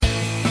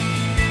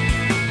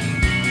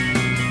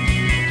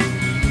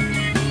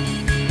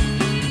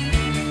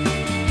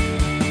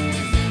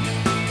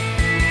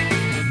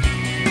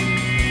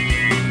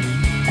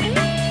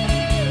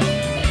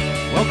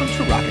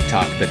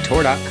the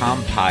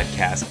Tor.com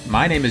podcast.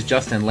 My name is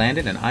Justin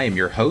Landon, and I am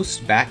your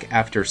host, back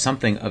after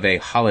something of a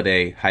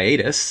holiday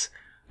hiatus.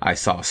 I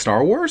saw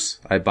Star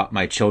Wars. I bought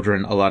my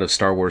children a lot of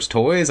Star Wars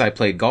toys. I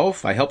played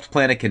golf. I helped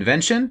plan a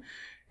convention.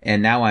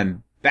 And now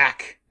I'm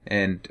back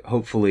and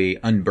hopefully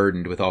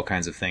unburdened with all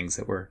kinds of things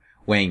that were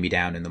weighing me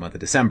down in the month of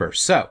December.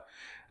 So,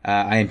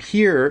 I am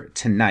here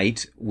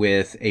tonight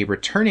with a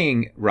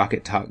returning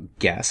Rocket Talk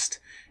guest,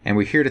 and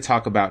we're here to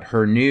talk about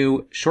her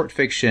new short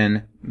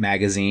fiction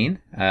magazine,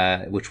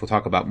 which we'll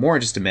talk about more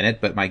in just a minute.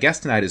 But my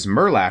guest tonight is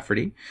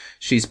Lafferty.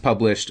 She's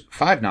published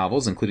 5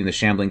 novels, including The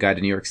Shambling Guide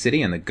to New York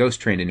City and The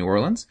Ghost Train to New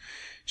Orleans.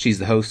 She's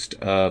the host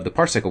of the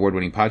Parsec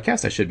award-winning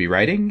podcast, I Should Be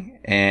Writing,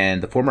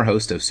 and the former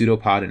host of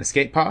Pseudopod and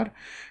Escape Pod.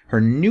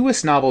 Her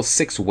newest novel,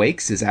 6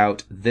 Wakes, is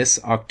out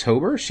this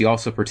October. She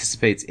also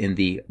participates in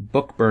the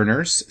Book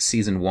Burners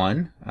Season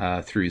 1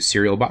 through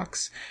Serial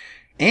Box.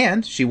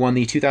 And she won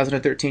the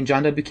 2013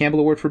 John W.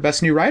 Campbell Award for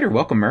Best New Writer.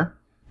 Welcome, Mer.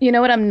 You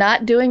know what I'm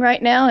not doing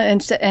right now? And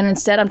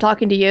instead I'm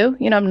talking to you.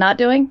 You know what I'm not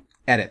doing?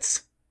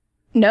 Edits.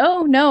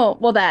 No.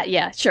 Well, that,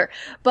 yeah, sure.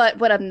 But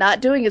what I'm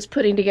not doing is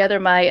putting together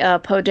my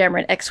Poe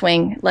Dameron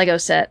X-Wing Lego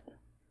set.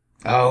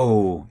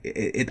 Oh,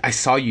 I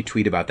saw you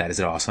tweet about that. Is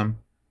it awesome?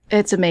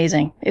 It's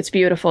amazing. It's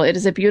beautiful. It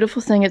is a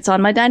beautiful thing. It's on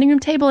my dining room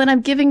table, and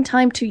I'm giving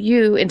time to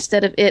you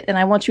instead of it, and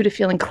I want you to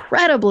feel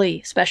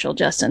incredibly special,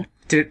 Justin.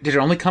 Did it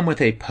only come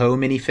with a Poe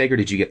minifig, or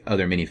did you get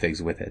other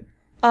minifigs with it?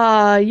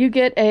 You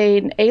get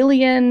an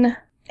alien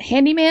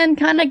handyman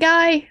kind of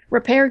guy,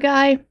 repair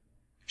guy.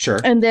 Sure.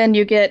 And then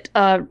you get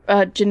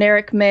a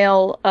generic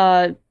male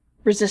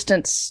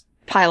resistance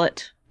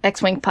pilot,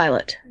 X-Wing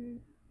pilot.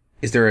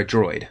 Is there a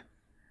droid?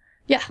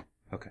 Yeah.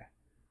 Okay.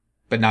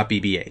 But not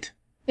BB-8?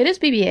 It is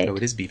BB-8. Oh,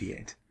 it is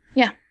BB-8.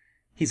 Yeah.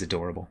 He's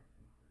adorable.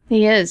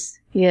 He is.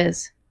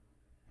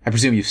 I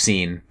presume you've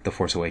seen The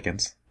Force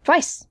Awakens?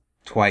 Twice.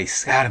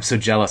 God, I'm so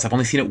jealous. I've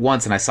only seen it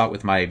once, and I saw it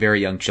with my very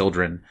young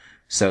children.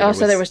 So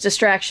there was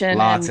distraction.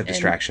 Lots of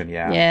distraction,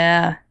 yeah.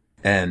 Yeah.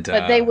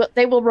 But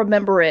they will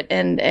remember it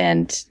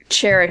and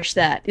cherish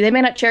that. They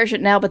may not cherish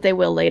it now, but they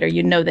will later.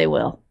 You know they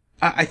will.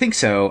 I think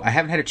so. I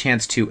haven't had a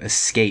chance to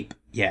escape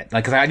yet.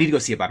 Like, 'cause I need to go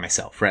see it by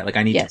myself, right? Like,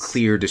 I need to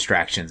clear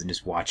distractions and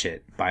just watch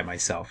it by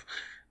myself.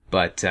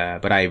 But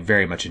I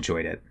very much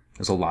enjoyed it. It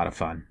was a lot of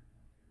fun.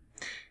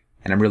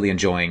 And I'm really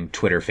enjoying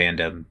Twitter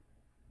fandom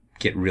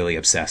get really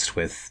obsessed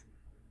with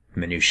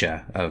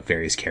minutia of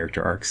various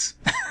character arcs.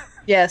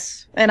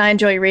 Yes, and I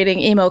enjoy reading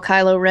emo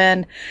Kylo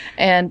Ren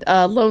and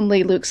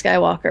lonely Luke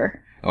Skywalker.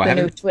 Oh, the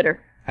new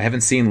Twitter. I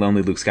haven't seen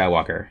Lonely Luke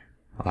Skywalker.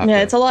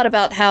 It's a lot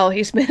about how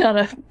he's been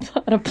on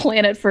a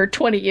planet for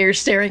 20 years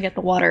staring at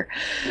the water.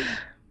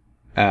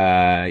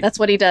 That's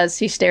what he does.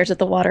 He stares at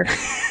the water.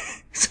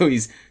 So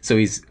he's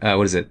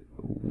what is it?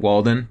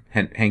 Walden?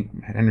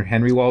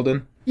 Henry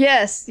Walden?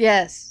 Yes.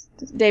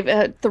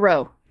 David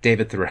Thoreau.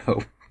 David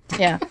Thoreau.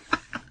 Yeah.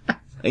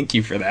 Thank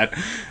you for that.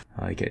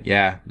 I like it.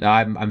 Yeah. No,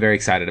 I'm very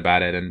excited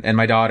about it. And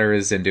my daughter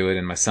is into it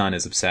and my son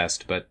is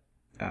obsessed, but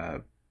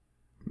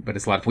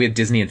it's a lot. We have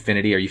Disney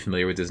Infinity. Are you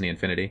familiar with Disney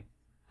Infinity?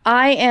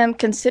 I am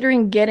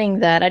considering getting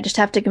that. I just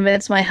have to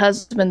convince my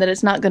husband that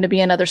it's not going to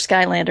be another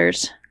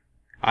Skylanders.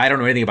 I don't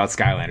know anything about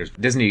Skylanders.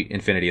 Disney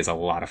Infinity is a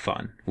lot of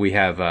fun.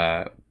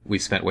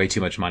 We've spent way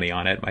too much money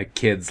on it. My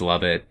kids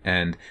love it.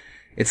 And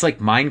it's like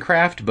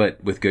Minecraft,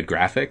 but with good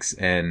graphics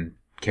and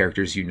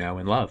characters you know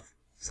and love.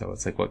 So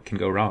it's like, what can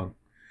go wrong?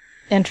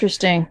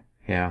 Interesting.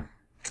 Yeah.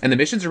 And the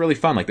missions are really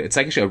fun. Like, it's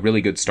actually a really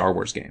good Star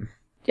Wars game.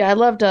 Yeah, I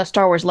loved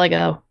Star Wars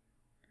Lego.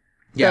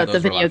 Yeah, the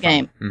video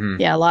game.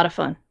 Mm-hmm. Yeah, a lot of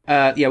fun.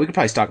 Yeah, we could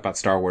probably talk about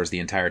Star Wars the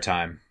entire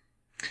time.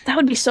 That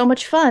would be so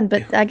much fun,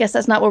 but I guess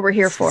that's not what we're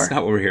here for. It's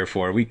not what we're here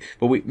for.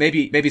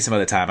 Maybe some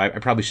other time. I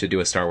probably should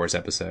do a Star Wars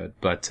episode.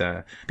 But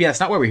yeah,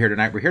 it's not why we're here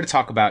tonight. We're here to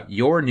talk about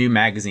your new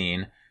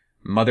magazine,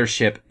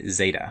 Mothership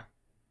Zeta.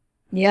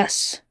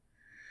 Yes.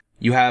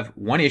 You have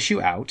 1 issue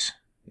out.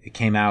 It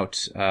came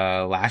out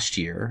last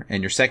year,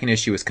 and your second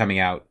issue is coming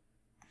out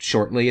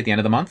shortly at the end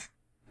of the month?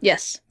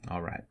 Yes.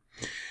 All right.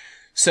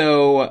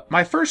 So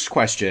my first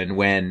question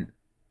when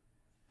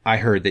I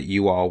heard that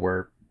you all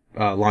were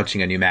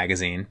launching a new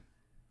magazine,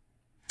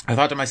 I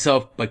thought to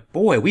myself, like,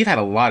 boy, we've had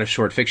a lot of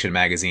short fiction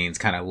magazines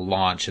kind of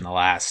launch in the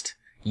last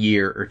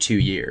year or 2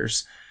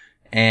 years.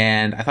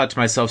 And I thought to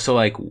myself, so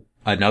like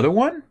another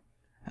one?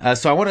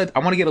 So I want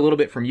to get a little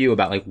bit from you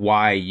about like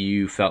why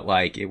you felt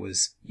like you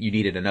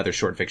needed another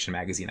short fiction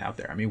magazine out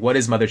there. I mean, what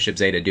is Mothership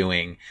Zeta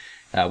doing?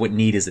 What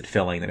need is it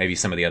filling that maybe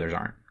some of the others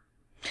aren't?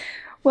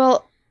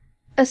 Well,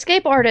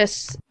 Escape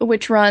Artists,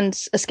 which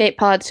runs Escape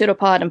Pod,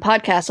 Pseudopod, and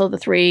Podcastle, the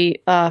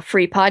 3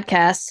 free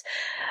podcasts,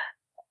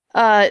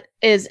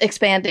 is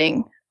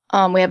expanding.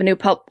 We have a new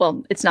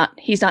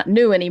he's not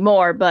new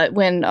anymore, but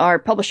when our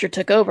publisher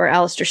took over,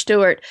 Alistair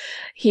Stewart,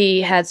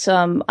 he had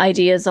some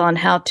ideas on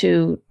how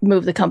to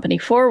move the company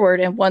forward.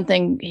 And one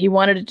thing he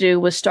wanted to do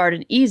was start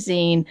an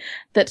e-zine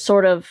that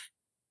sort of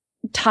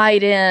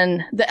tied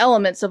in the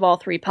elements of all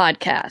 3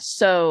 podcasts.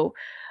 So,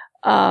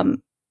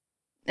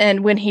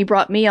 and when he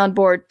brought me on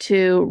board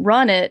to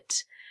run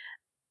it,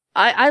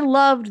 I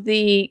loved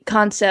the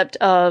concept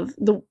of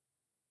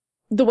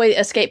the way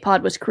Escape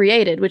Pod was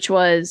created, which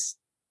was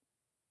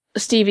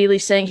Steve Ely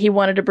saying he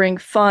wanted to bring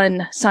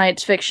fun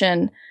science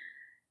fiction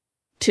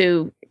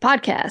to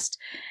podcast.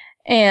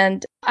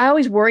 And I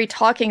always worry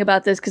talking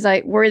about this because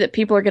I worry that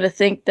people are going to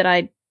think that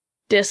I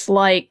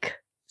dislike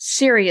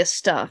serious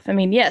stuff. I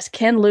mean, yes,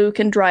 Ken Liu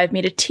can drive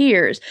me to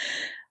tears,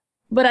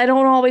 but I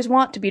don't always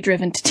want to be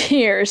driven to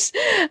tears.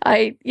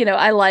 I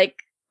like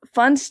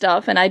fun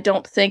stuff, and I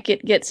don't think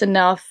it gets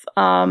enough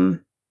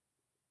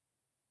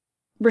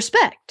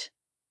respect,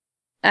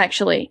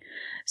 actually.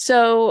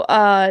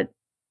 So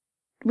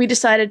we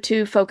decided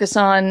to focus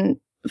on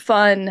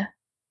fun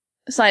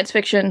science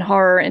fiction,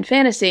 horror, and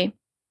fantasy.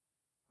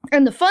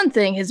 And the fun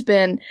thing has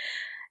been,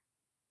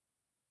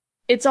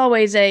 it's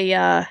always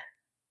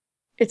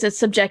it's a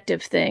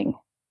subjective thing.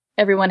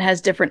 Everyone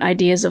has different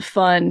ideas of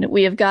fun.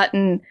 We got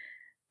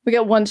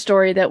one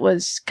story that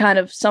was kind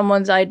of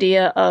someone's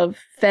idea of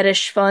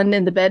fetish fun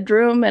in the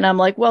bedroom. And I'm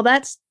like, well,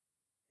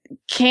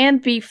 can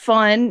be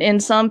fun in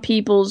some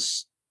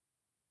people's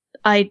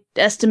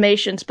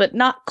estimations, but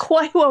not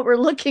quite what we're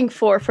looking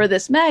for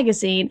this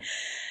magazine.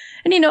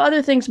 And,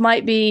 other things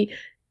might be,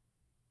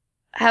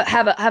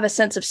 have a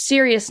sense of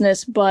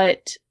seriousness,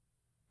 but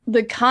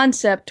the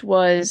concept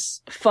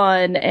was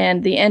fun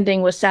and the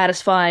ending was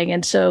satisfying.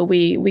 And so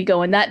we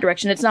go in that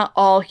direction. It's not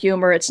all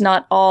humor. It's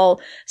not all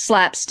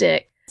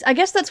slapstick. I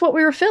guess that's what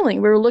we were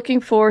feeling. We were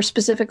looking for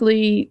specific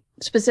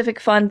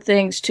fun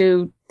things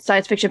to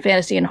science fiction,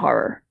 fantasy, and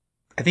horror.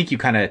 I think you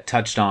kind of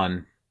touched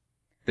on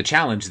the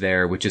challenge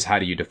there, which is how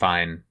do you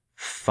define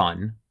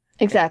fun?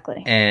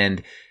 Exactly.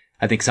 And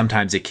I think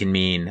sometimes it can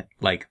mean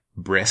like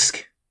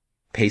brisk,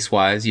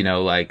 pace-wise,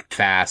 like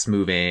fast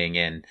moving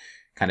and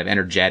kind of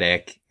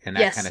energetic and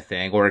that kind of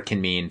thing. Or it can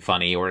mean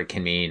funny, or it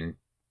can mean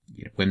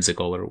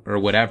whimsical or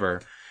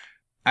whatever.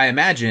 I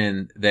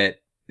imagine that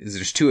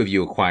there's two of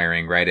you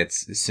acquiring, right?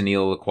 It's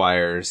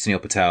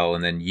Sunil Patel,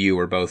 and then you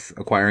are both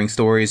acquiring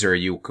stories, or are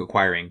you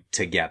acquiring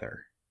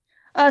together?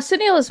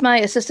 Sunil is my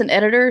assistant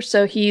editor,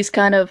 so he's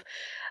kind of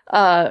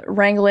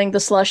wrangling the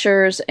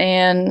slushers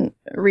and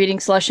reading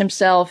slush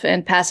himself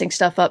and passing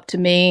stuff up to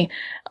me.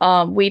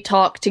 We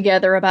talk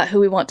together about who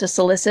we want to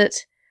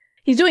solicit.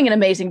 He's doing an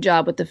amazing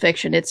job with the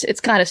fiction.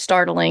 It's kind of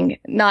startling.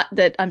 Not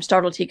that I'm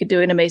startled he could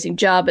do an amazing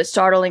job, but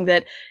startling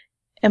that,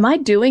 am I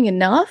doing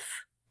enough?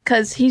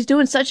 Because he's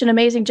doing such an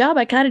amazing job.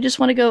 I kind of just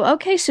want to go,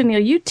 okay,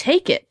 Sunil, you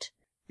take it.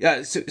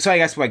 Yeah. So I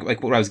guess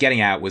like what I was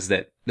getting at was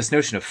that this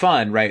notion of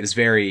fun, right, is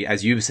very,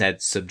 as you've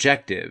said,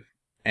 subjective.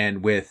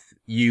 And with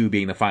you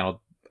being the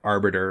final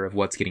arbiter of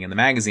what's getting in the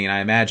magazine,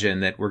 I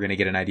imagine that we're going to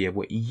get an idea of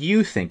what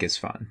you think is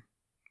fun.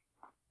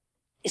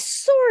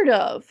 Sort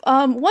of.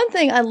 One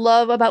thing I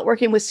love about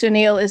working with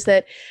Sunil is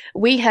that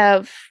we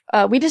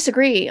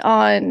disagree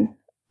on,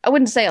 I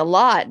wouldn't say a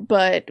lot,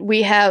 but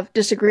we have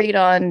disagreed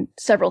on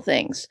several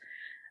things.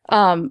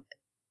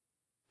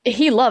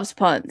 He loves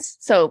puns.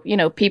 So,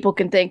 people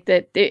can think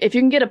that if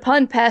you can get a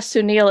pun past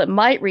Sunil, it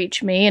might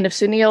reach me. And if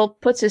Sunil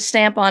puts his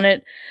stamp on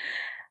it,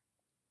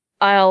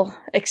 I'll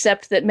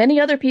accept that many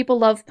other people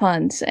love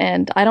puns,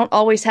 and I don't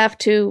always have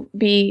to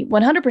be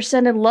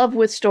 100% in love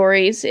with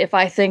stories if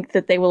I think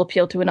that they will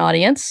appeal to an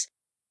audience.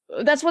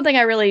 That's one thing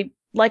I really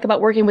like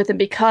about working with him,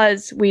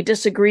 because we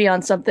disagree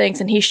on some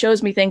things, and he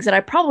shows me things that I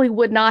probably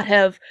would not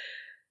have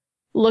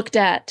looked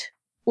at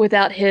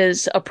without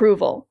his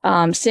approval.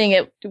 Seeing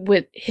it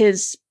with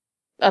his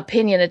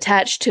opinion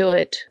attached to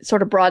it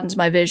sort of broadens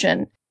my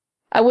vision.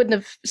 I wouldn't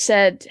have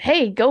said,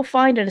 hey, go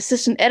find an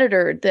assistant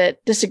editor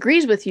that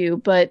disagrees with you,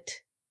 but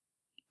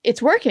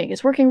it's working.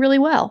 It's working really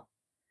well.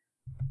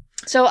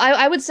 So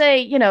I would say,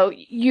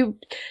 you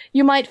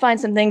might find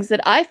some things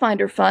that I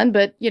find are fun,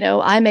 but,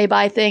 I may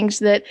buy things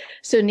that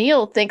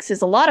Sunil thinks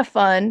is a lot of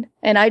fun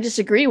and I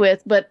disagree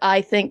with, but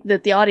I think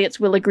that the audience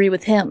will agree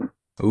with him.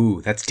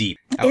 Ooh, that's deep.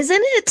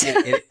 Isn't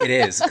it? It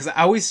is. Because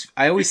I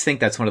always think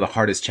that's one of the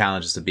hardest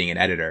challenges of being an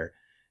editor,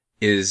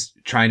 is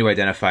trying to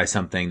identify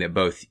something that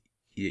both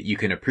you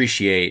can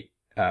appreciate,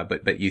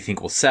 but you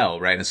think will sell,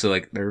 right? And so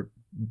like there are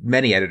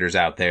many editors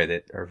out there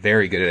that are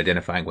very good at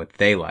identifying what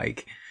they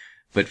like,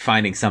 but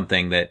finding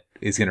something that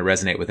is going to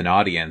resonate with an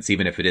audience,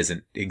 even if it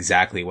isn't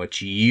exactly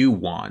what you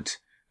want,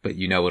 but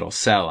it'll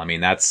sell. I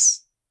mean,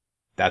 that's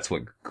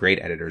what great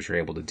editors are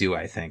able to do,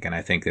 I think. And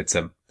I think it's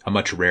a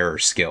much rarer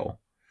skill.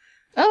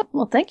 Oh,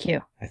 well, thank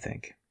you. I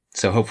think.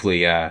 So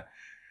hopefully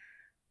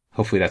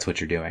that's what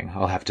you're doing.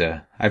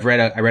 I read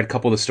a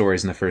couple of the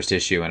stories in the first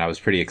issue, and I was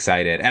pretty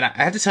excited. And I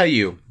have to tell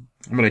you,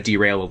 I'm going to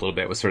derail a little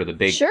bit with sort of the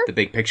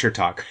big picture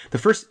talk. The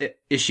first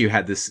issue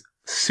had this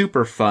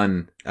super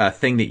fun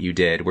thing that you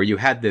did where you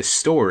had this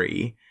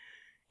story,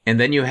 and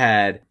then you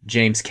had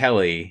James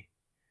Kelly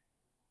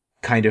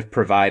kind of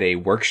provide a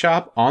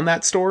workshop on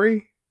that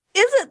story.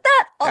 Isn't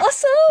that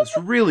awesome? It's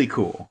really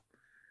cool.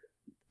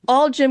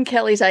 All Jim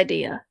Kelly's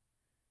idea.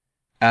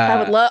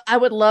 I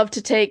would love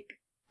to take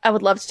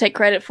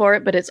credit for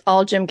it, but it's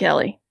all Jim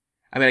Kelly.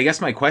 I mean, I guess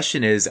my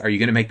question is, are you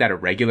going to make that a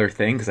regular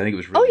thing? Because I think it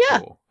was really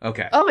cool.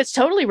 Okay. Oh, it's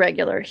totally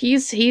regular.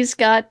 He's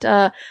got,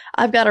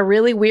 I've got a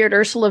really weird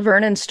Ursula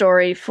Vernon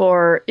story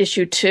for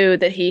issue 2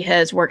 that he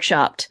has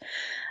workshopped.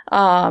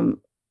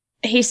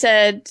 He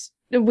said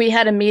we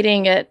had a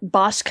meeting at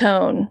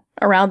Boscone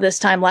around this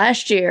time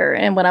last year.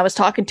 And when I was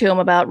talking to him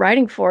about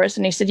writing for us,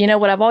 and he said, you know,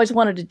 what I've always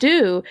wanted to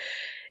do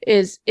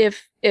is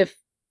if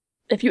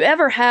you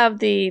ever have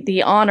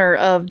the honor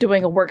of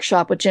doing a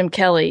workshop with Jim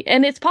Kelly,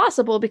 and it's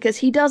possible because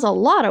he does a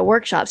lot of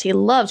workshops. He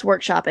loves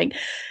workshopping.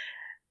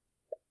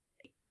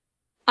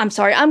 I'm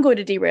sorry, I'm going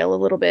to derail a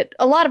little bit.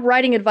 A lot of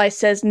writing advice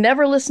says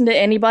never listen to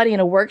anybody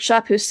in a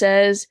workshop who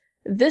says,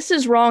 this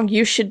is wrong,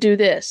 you should do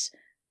this.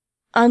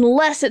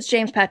 Unless it's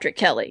James Patrick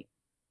Kelly.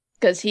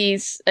 Because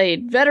he's a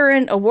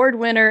veteran award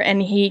winner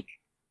and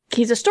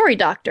he's a story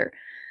doctor.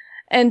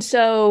 And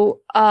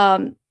so,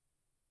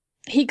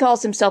 he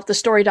calls himself the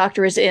story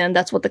doctor is in.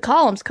 That's what the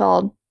column's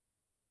called.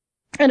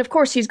 And of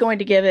course he's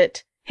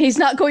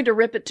not going to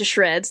rip it to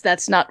shreds.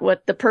 That's not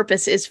what the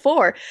purpose is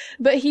for.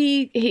 But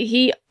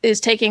he is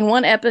taking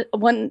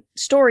one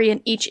story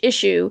in each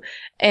issue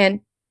and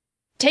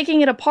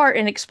taking it apart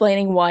and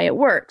explaining why it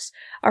works.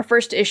 Our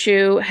first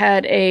issue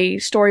had a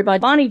story by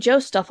Bonnie Jo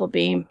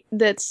Stufflebeam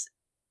that's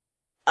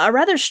a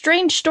rather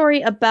strange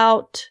story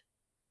about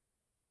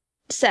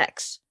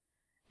sex.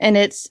 And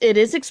it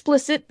is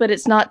explicit, but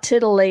it's not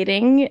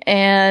titillating.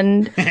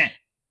 And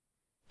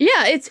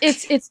yeah,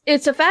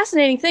 it's a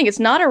fascinating thing. It's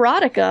not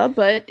erotica,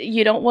 but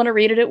you don't want to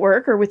read it at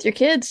work or with your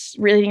kids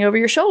reading over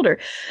your shoulder.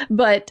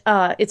 But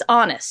it's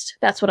honest.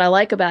 That's what I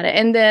like about it.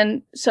 And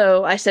then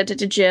so I sent it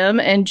to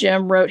Jim, and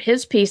Jim wrote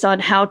his piece on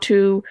how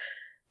to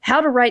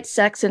write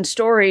sex in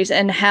stories,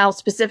 and how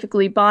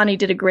specifically Bonnie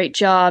did a great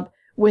job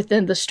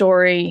within the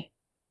story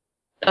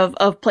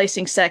of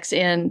placing sex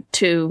in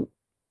to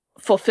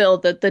fulfill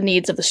the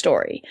needs of the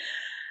story.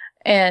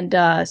 And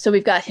so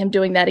we've got him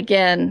doing that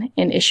again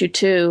in issue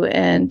 2.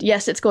 And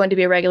yes, it's going to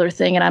be a regular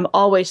thing, and I'm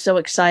always so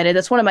excited.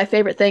 That's one of my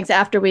favorite things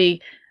after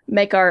we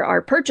make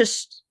our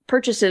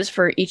purchases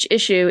for each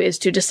issue, is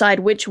to decide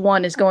which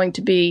one is going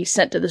to be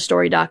sent to the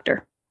story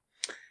doctor.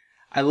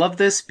 I love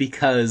this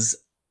because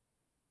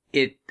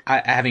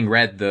having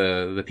read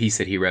the piece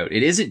that he wrote,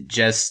 it isn't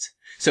just...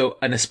 So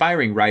an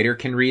aspiring writer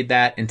can read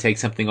that and take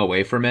something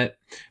away from it.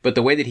 But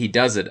the way that he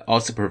does it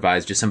also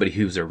provides just somebody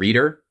who's a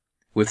reader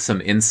with some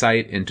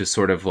insight into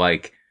sort of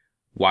like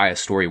why a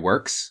story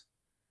works,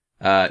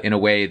 in a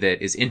way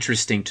that is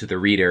interesting to the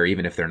reader,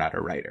 even if they're not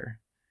a writer.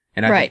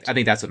 And I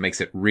think that's what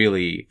makes it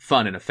really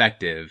fun and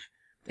effective.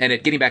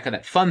 And getting back on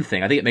that fun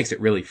thing, I think it makes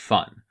it really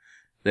fun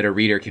that a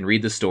reader can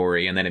read the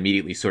story and then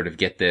immediately sort of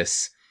get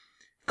this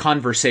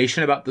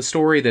conversation about the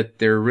story that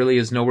there really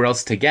is nowhere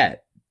else to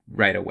get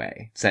right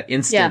away. It's that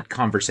instant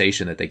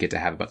conversation that they get to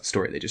have about the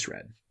story they just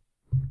read.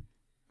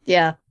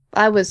 Yeah.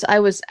 I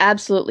was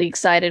absolutely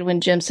excited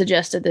when Jim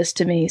suggested this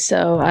to me,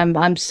 so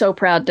I'm so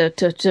proud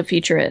to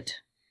feature it.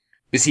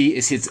 Is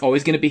it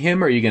always going to be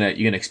him, or are you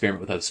gonna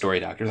experiment with other story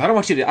doctors? I don't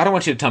want you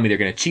to tell me they're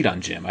going to cheat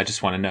on Jim. I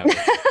just want to know.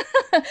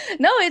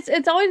 No,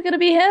 it's always going to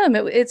be him.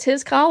 It's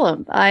his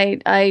column.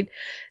 I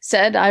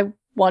said I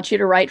want you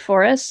to write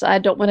for us. I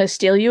don't want to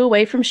steal you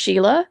away from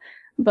Sheila,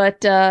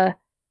 but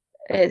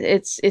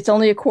it's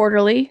only a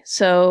quarterly,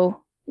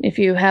 so if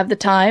you have the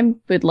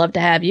time, we'd love to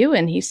have you.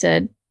 And he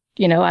said,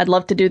 you know, I'd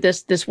love to do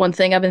this one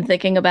thing I've been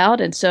thinking about.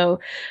 And so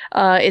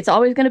it's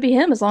always going to be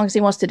him as long as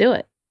he wants to do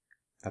it.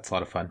 That's a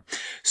lot of fun.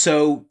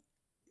 So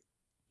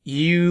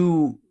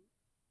you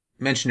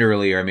mentioned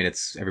earlier, I mean,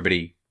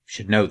 everybody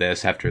should know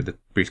this after the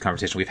brief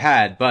conversation we've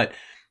had, but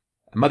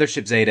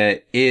Mothership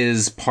Zeta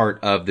is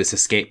part of this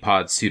Escape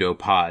Pod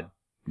pseudopod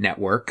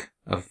network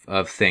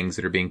of things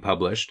that are being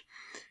published.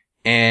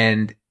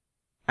 And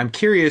I'm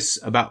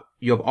curious about,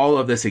 you have all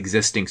of this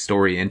existing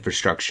story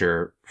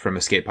infrastructure from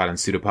Escape Pod and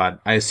Pseudopod.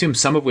 I assume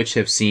some of which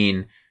have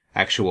seen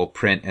actual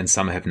print and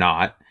some have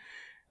not.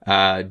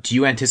 Do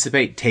you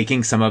anticipate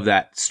taking some of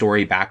that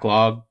story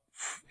backlog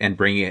and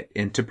bringing it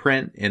into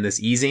print in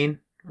this e-zine,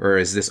 or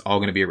is this all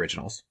going to be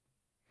originals?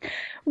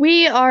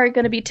 We are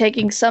going to be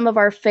taking some of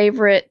our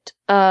favorite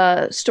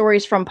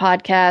stories from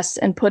podcasts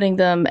and putting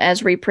them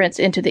as reprints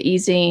into the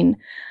e-zine.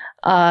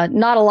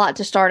 Not a lot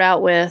to start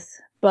out with,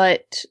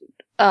 but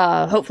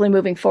hopefully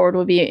moving forward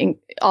we'll be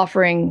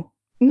offering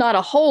not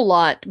a whole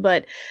lot,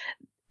 but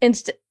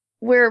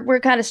we're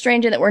kind of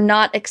strange in that we're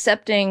not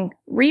accepting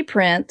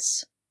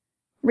reprint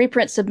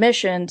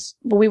submissions,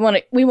 but we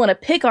want to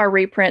pick our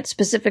reprints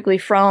specifically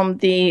from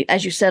the,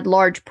 as you said,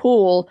 large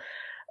pool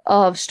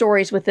of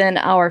stories within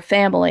our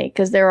family,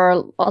 because there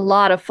are a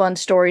lot of fun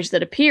stories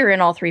that appear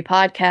in all 3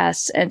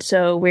 podcasts, and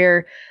so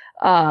we're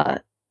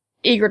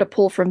eager to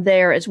pull from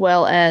there as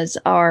well as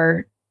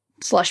our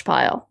slush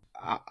pile.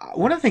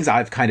 One of the things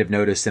I've kind of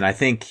noticed, and I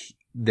think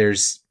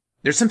there's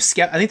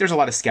a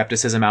lot of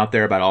skepticism out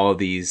there about all of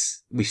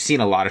these. We've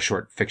seen a lot of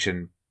short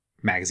fiction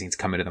magazines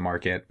come into the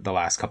market the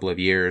last couple of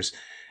years,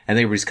 and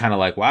they were just kind of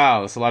like,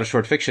 wow, it's a lot of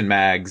short fiction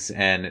mags,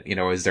 and, you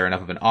know, is there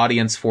enough of an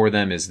audience for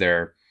them?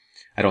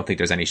 I don't think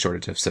there's any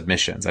shortage of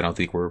submissions. I don't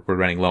think we're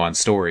running low on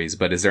stories,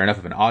 but is there enough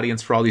of an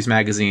audience for all these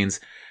magazines?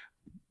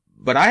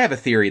 But I have a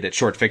theory that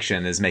short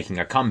fiction is making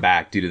a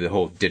comeback due to the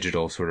whole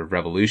digital sort of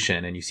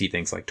revolution. And you see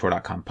things like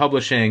Tor.com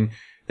publishing.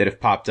 that have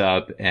popped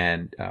up,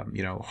 and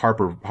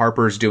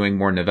Harper's doing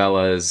more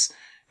novellas,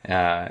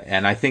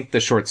 and I think the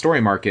short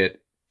story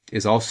market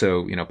is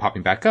also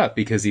popping back up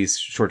because these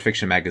short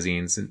fiction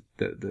magazines, and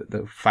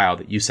the file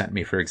that you sent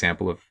me, for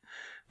example, of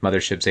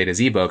Mothership Zeta's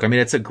ebook. I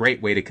mean, it's a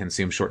great way to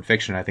consume short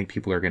fiction. I think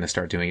people are going to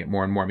start doing it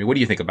more and more. I mean, what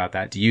do you think about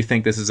that? Do you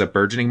think this is a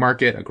burgeoning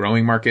market, a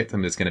growing market,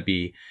 something that's going to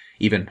be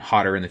even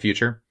hotter in the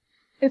future?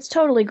 It's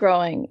totally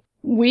growing.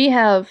 We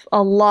have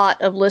a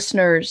lot of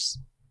listeners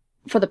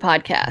for the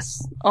podcast,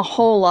 a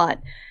whole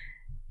lot.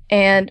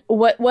 And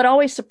what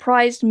always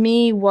surprised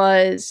me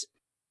was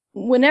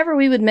whenever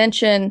we would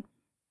mention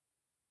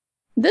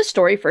this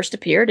story first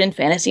appeared in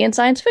fantasy and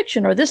science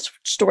fiction, or this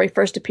story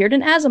first appeared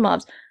in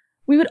Asimov's,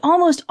 we would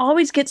almost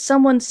always get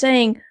someone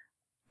saying,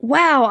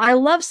 wow, I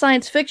love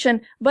science fiction,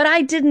 but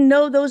I didn't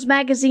know those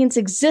magazines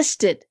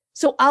existed,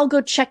 so I'll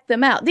go check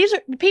them out. These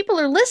are people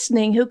are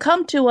listening who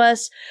come to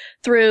us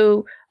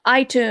through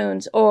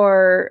iTunes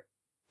or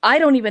I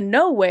don't even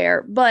know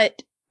where,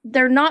 but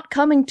they're not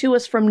coming to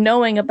us from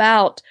knowing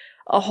about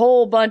a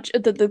whole bunch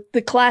of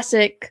the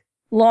classic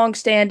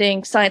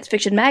long-standing science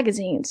fiction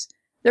magazines.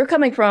 They're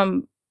coming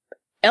from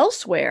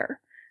elsewhere.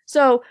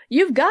 So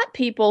you've got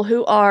people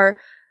who are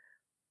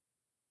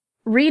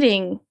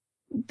reading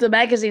the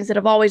magazines that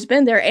have always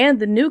been there and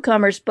the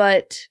newcomers,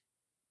 but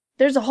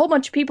there's a whole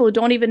bunch of people who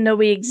don't even know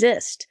we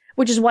exist,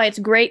 which is why it's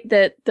great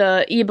that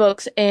the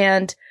ebooks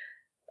and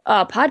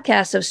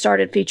podcasts have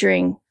started.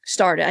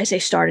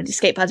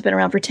 Escape Pod's been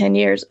around for 10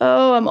 years.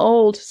 Oh, I'm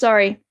old.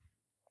 Sorry.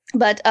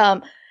 But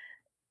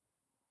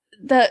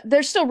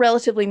they're still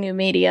relatively new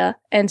media.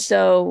 And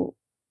so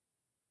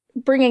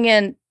bringing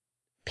in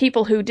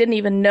people who didn't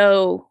even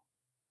know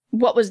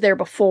what was there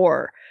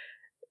before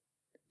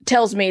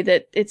tells me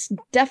that it's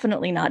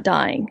definitely not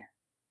dying.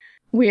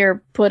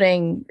 We're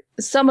putting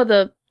some of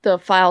the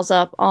files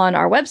up on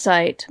our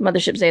website,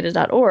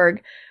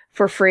 mothershipzeta.org,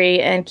 for free,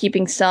 and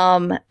keeping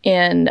some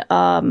in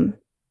the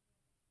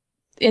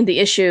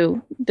issue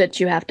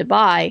that you have to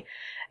buy.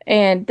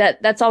 And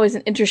that's always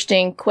an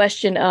interesting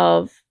question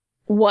of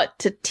what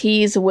to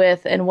tease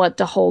with and what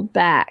to hold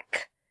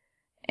back.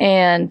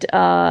 And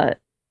I'm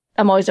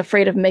always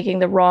afraid of making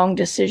the wrong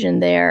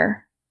decision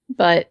there.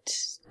 But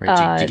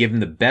right. Do you give them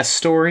the best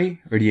story,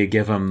 or do you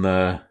give them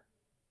the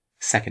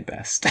second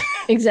best?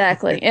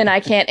 Exactly. And I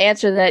can't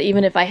answer that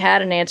even if I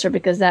had an answer,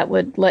 because that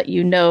would let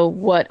you know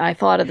what I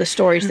thought of the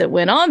stories that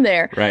went on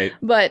there. Right.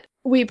 But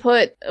we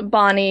put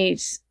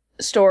Bonnie's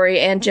story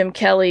and Jim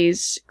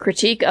Kelly's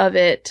critique of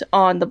it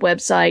on the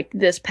website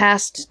this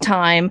past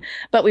time,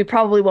 but we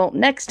probably won't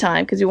next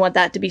time because we want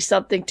that to be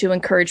something to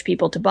encourage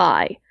people to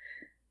buy.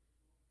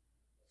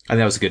 I think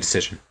that was a good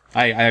decision.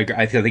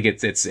 I think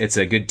it's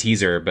a good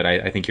teaser, but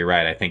I think you're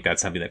right. I think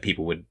that's something that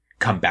people would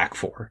come back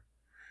for.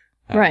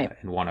 Right.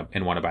 And want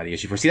to buy the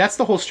issue for. See, that's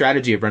the whole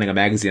strategy of running a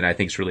magazine. I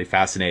think is really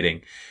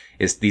fascinating,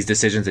 is these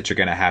decisions that you're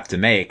going to have to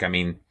make. I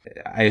mean,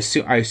 I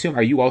assume,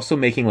 are you also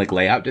making like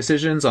layout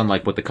decisions on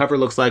like what the cover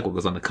looks like, what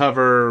goes on the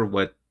cover?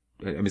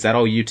 Is that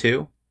all you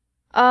too?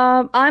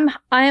 I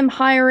am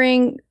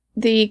hiring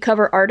the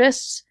cover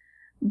artists,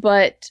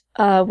 but,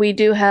 we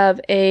do have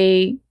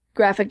a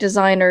graphic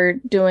designer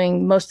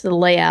doing most of the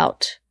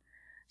layout.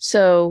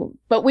 So,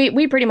 but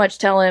we pretty much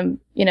tell him,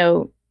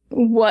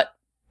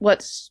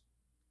 what's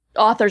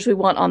authors we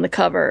want on the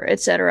cover,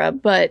 etc.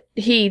 But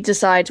he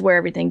decides where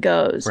everything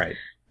goes. Right.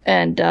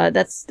 And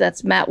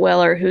that's Matt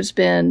Weller, who's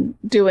been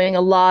doing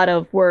a lot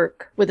of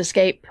work with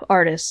escape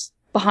artists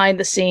behind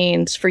the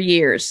scenes for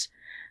years.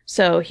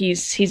 So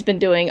he's been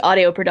doing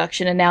audio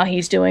production, and now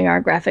he's doing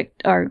our graphic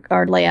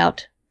our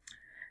layout.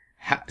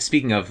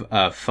 Speaking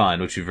of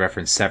fun, which we've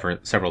referenced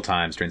several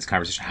times during this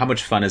conversation, how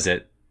much fun is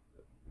it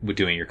with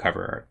doing your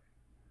cover art?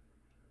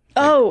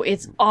 Oh,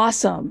 it's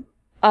awesome.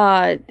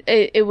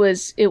 It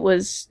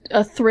was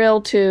a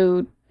thrill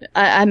to.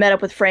 I met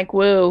up with Frank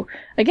Wu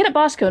again at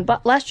BosCon.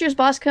 Last year's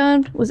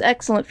BosCon was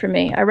excellent for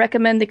me. I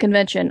recommend the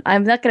convention.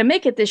 I'm not going to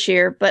make it this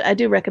year, but I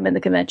do recommend the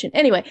convention.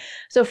 Anyway,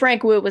 so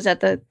Frank Wu was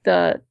at the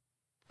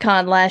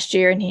con last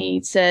year, and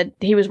he said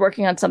he was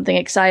working on something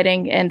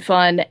exciting and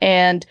fun,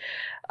 and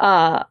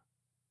I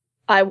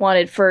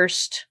wanted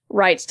first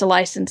rights to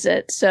license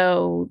it.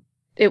 So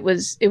it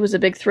was a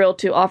big thrill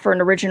to offer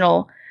an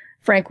original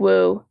Frank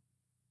Wu.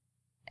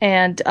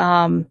 And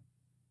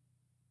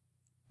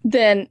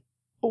then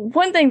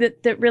one thing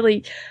that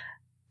really,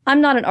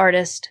 I'm not an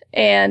artist,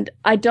 and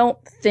I don't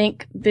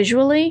think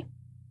visually,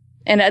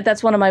 and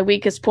that's one of my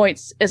weakest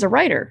points as a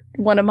writer.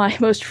 One of my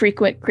most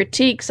frequent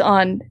critiques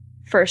on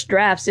first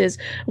drafts is,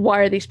 why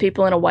are these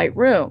people in a white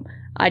room?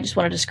 I just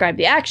want to describe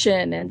the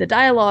action and the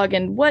dialogue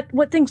and what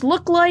things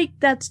look like.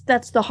 That's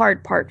the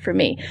hard part for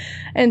me.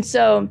 And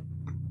so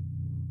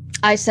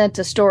I sent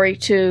a story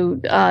to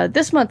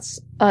this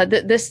month's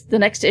the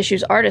next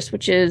issue's artist,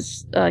 which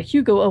is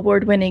Hugo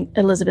Award-winning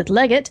Elizabeth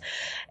Leggett,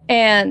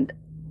 and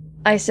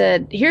I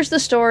said, "Here's the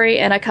story,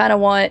 and I kind of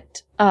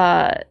want."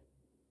 And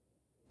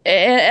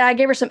I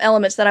gave her some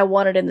elements that I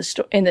wanted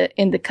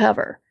in the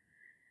cover,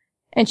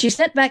 and she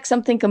sent back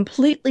something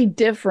completely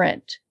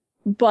different,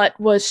 but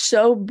was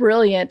so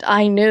brilliant.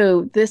 I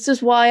knew this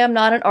is why I'm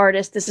not an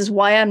artist. This is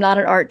why I'm not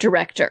an art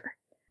director.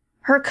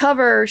 Her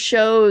cover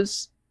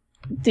shows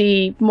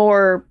the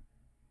more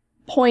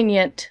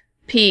poignant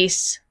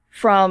piece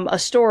from a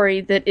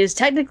story that is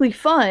technically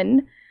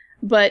fun,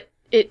 but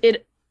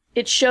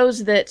it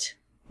shows that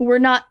we're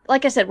not,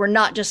 like I said, we're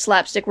not just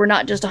slapstick. We're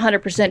not just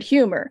 100%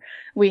 humor.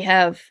 We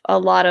have a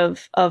lot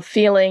of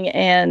feeling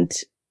and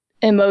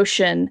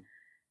emotion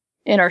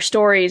in our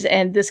stories,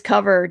 and this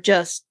cover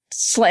just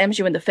slams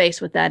you in the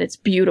face with that. It's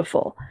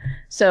beautiful.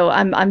 So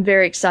I'm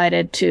very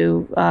excited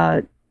to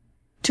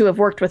have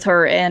worked with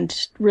her,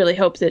 and really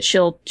hope that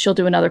she'll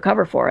do another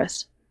cover for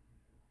us.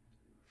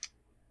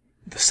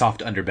 The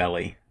soft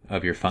underbelly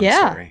of your fun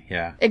story.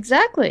 Yeah,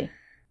 exactly.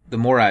 The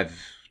more I've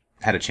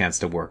had a chance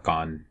to work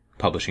on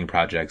publishing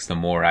projects, the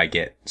more I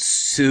get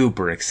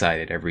super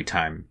excited every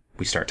time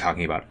we start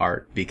talking about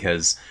art,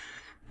 because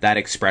that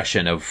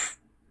expression of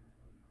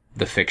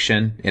the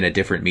fiction in a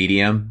different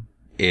medium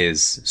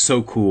is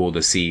so cool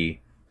to see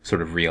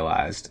sort of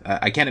realized.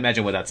 I can't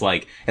imagine what that's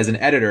like. As an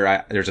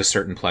editor, there's a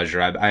certain pleasure.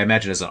 I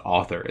imagine as an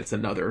author, it's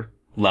another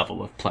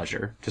level of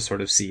pleasure to sort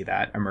of see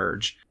that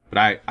emerge.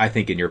 But I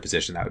think in your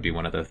position, that would be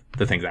one of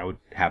the things I would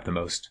have the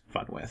most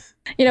fun with.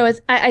 You know,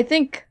 I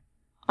think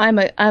I'm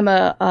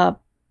a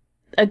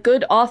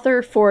good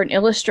author for an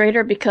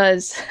illustrator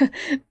because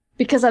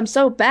because I'm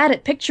so bad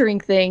at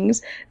picturing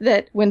things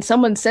that when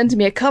someone sends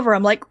me a cover,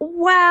 I'm like,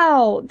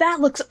 wow,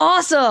 that looks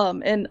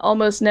awesome, and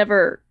almost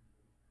never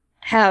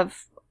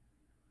have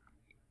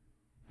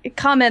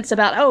comments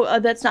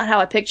about, that's not how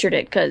I pictured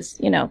it, because,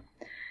 you know,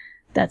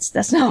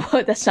 that's not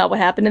what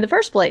happened in the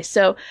first place.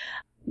 So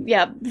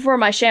yeah, for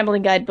my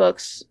Shambling Guide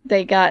books,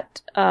 they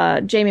got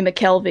Jamie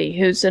McKelvey,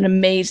 who's an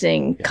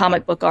amazing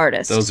comic book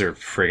artist. Those are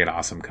friggin'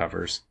 awesome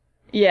covers.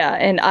 Yeah,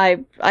 and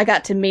I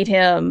got to meet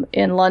him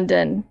in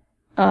London.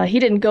 He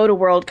didn't go to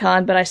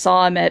Worldcon, but I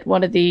saw him at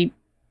one of the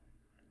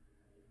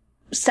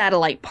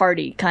satellite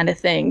party kind of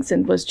things,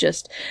 and was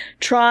just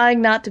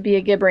trying not to be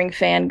a gibbering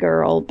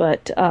fangirl,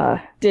 but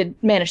did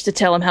manage to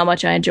tell him how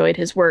much I enjoyed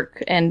his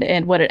work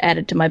and what it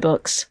added to my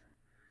books.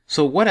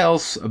 So what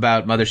else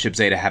about Mothership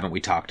Zeta haven't we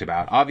talked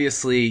about?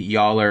 Obviously,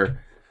 y'all are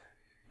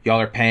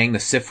paying the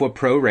SIFWA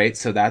Pro rate,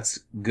 so that's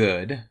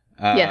good.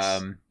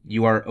 Yes.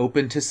 You are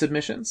open to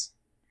submissions?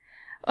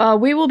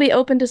 We will be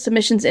open to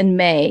submissions in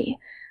May.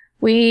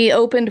 We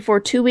opened for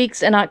 2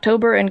 weeks in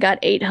October and got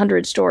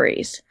 800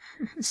 stories.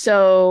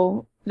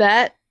 So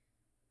that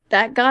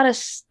got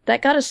us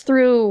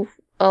through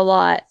a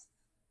lot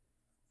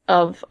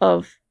of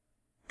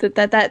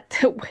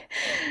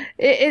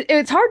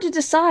it's hard to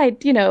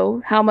decide, you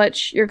know, how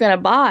much you're going to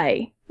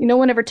buy. No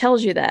one ever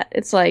tells you that.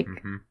 It's like,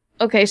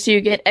 okay, so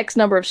you get X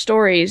number of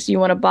stories, you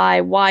want to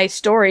buy Y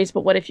stories,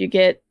 but what if you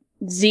get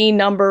Z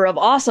number of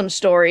awesome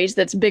stories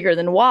that's bigger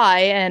than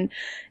Y? And,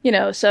 you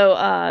know,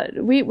 so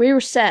we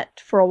were set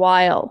for a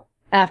while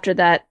after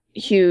that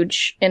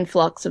huge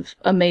influx of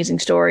amazing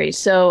stories.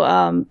 So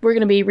we're going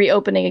to be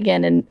reopening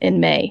again in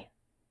May.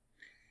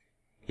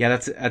 Yeah,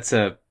 that's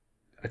a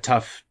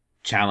tough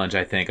challenge,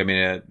 I think. I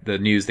mean, the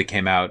news that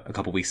came out a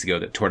couple weeks ago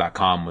that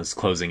Tor.com was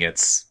closing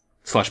its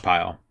slush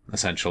pile,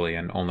 essentially,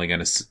 and only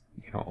going to,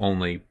 you know,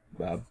 only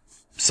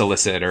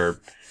solicit or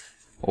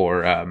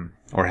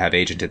have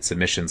agented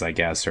submissions, I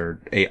guess,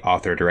 or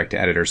author direct to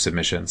editor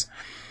submissions.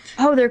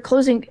 Oh, they're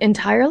closing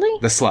entirely?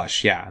 The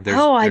slush, yeah.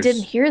 I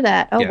didn't hear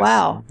that. Oh, yes,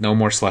 wow. No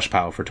more slush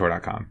pile for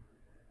Tor.com.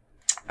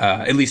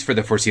 At least for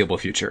the foreseeable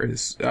future.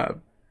 Is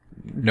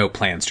no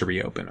plans to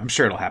reopen. I'm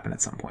sure it'll happen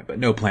at some point, but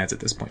no plans at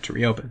this point to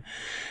reopen.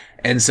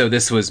 And so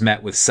this was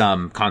met with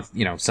some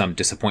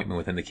disappointment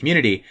within the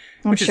community,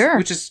 which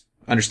is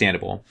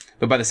understandable.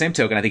 But by the same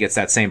token, I think it's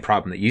that same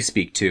problem that you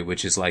speak to,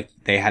 which is like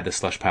they had the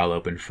slush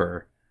pile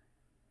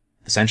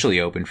essentially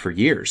open for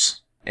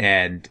years.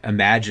 And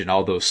imagine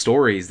all those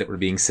stories that were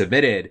being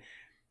submitted.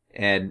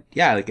 And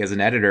yeah, like as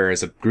an editor,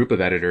 as a group of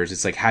editors,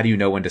 it's like, how do you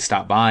know when to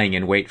stop buying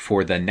and wait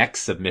for the next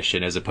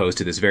submission as opposed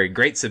to this very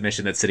great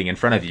submission that's sitting in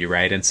front of you,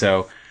 right? And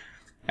so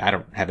I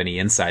don't have any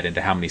insight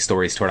into how many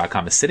stories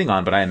Tor.com is sitting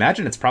on, but I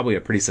imagine it's probably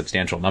a pretty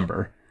substantial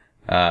number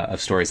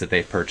of stories that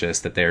they've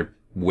purchased that they're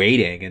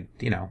waiting. And,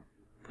 you know,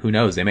 who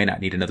knows? They may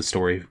not need another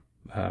story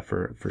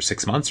for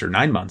 6 months or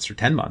 9 months or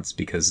 10 months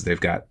because they've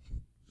got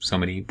so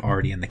many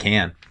already in the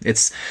can.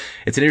 It's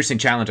an interesting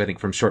challenge, I think,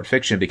 from short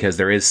fiction because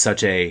there is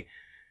such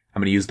I'm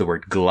going to use the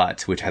word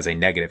glut, which has a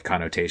negative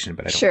connotation,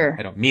 but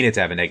I don't mean it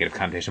to have a negative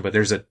connotation, but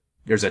there's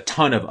a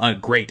ton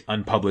of great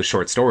unpublished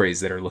short stories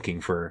that are looking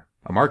for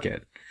a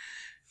market.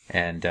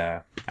 And,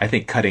 I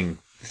think cutting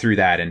through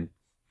that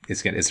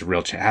has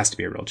to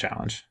be a real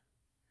challenge.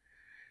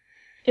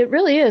 It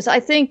really is.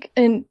 I think,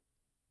 and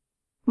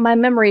my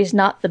memory is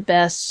not the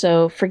best,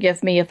 so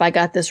forgive me if I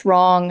got this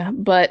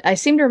wrong, but I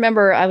seem to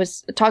remember I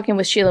was talking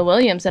with Sheila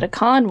Williams at a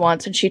con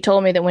once, and she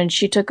told me that when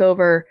she took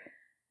over,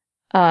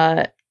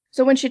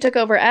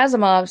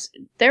 Asimov's,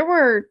 there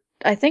were,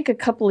 I think, a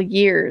couple of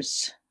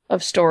years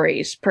of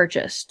stories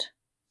purchased.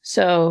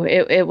 So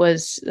it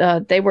was,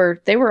 they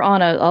were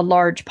on a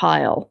large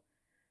pile.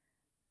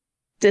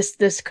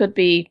 This could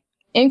be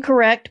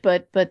incorrect,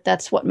 but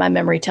that's what my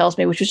memory tells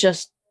me, which was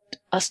just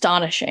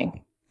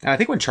astonishing. And I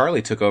think when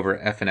Charlie took over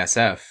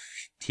FNSF,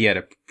 he had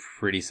a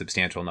pretty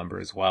substantial number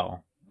as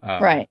well.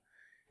 Right.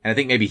 And I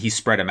think maybe he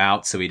spread them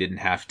out so he didn't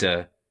have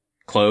to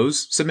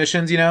close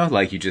submissions,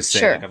 like you just say,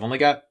 Sure. like, I've only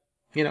got,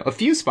 a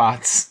few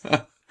spots.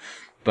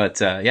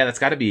 But yeah, that's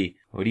got to be,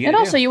 what are you And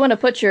going to also do? You want to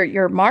put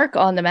your mark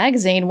on the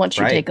magazine once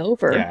you take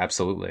over. Yeah,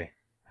 absolutely.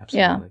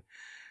 Absolutely.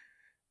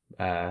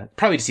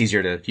 Probably just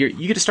easier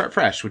you get to start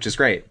fresh, which is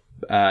great.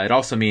 It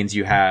also means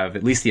you have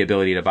at least the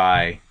ability to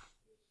buy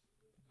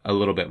a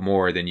little bit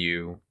more than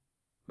you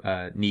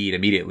need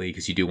immediately,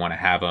 because you do want to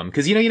have them.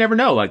 Because, you never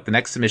know. Like, the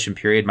next submission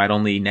period might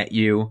only net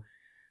you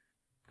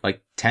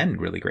like 10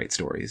 really great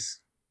stories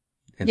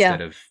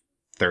instead of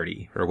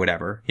 30 or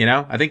whatever.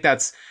 I think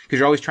that's because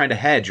you're always trying to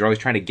hedge. You're always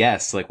trying to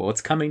guess, like, well, what's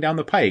coming down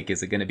the pike?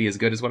 Is it going to be as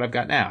good as what I've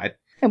got now?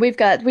 And we've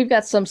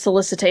got some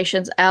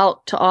solicitations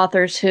out to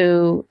authors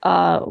who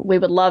we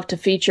would love to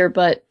feature,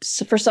 but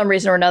for some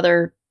reason or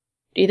another,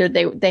 either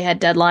they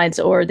had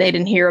deadlines or they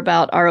didn't hear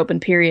about our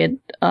open period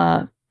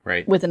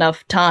with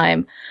enough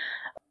time.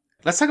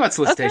 Let's talk about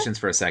solicitations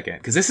for a second,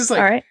 because this is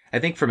like, right. I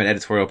think from an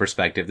editorial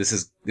perspective, this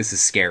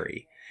is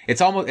scary.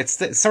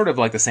 It's sort of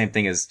like the same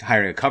thing as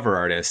hiring a cover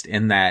artist,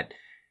 in that,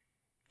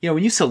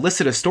 when you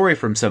solicit a story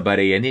from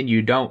somebody and then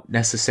you don't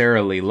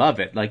necessarily love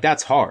it, like,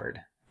 that's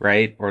hard,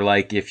 right? Or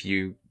like if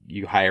you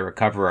hire a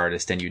cover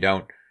artist and you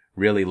don't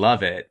really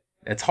love it,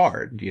 it's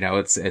hard.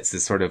 It's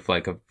this sort of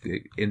like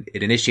it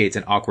initiates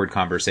an awkward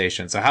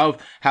conversation. So how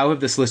have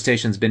the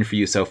solicitations been for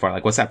you so far?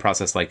 Like, what's that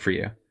process like for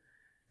you?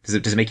 Does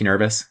it make you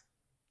nervous?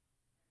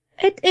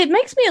 It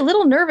makes me a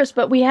little nervous,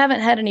 but we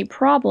haven't had any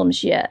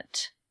problems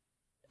yet.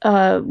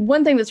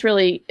 One thing that's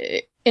really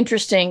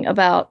interesting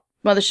about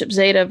Mothership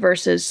Zeta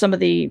versus some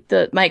of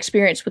my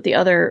experience with the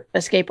other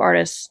escape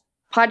artists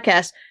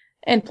podcasts,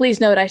 and please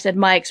note I said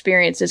my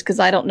experiences because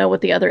I don't know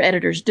what the other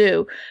editors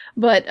do,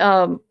 but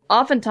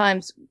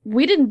oftentimes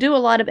we didn't do a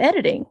lot of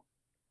editing,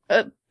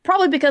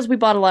 probably because we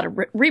bought a lot of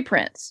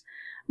reprints.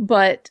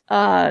 But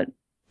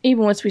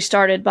even once we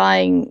started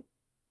buying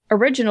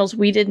originals,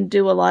 we didn't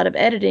do a lot of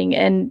editing,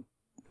 and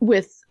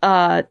with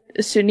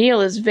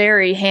Sunil is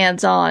very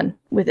hands-on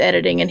with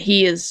editing, and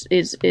he is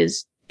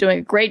doing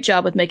a great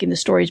job with making the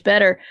stories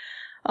better.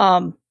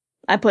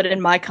 I put it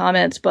in my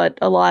comments, but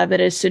a lot of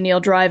it is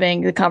Sunil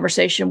driving the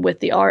conversation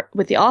with the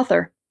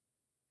author.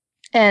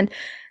 And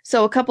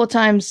so a couple of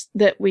times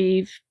that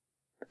we've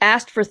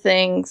asked for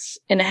things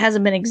and it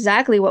hasn't been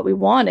exactly what we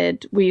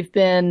wanted, we've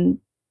been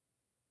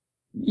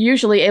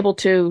usually able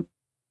to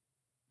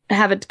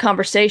have a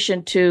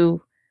conversation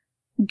to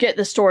get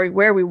the story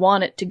where we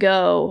want it to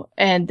go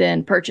and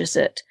then purchase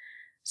it.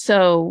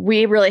 So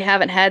we really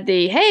haven't had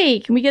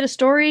hey, can we get a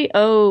story?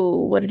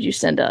 Oh, what did you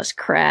send us?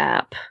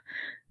 Crap.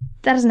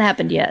 That hasn't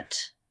happened yet.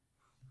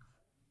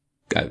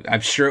 I'm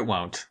sure it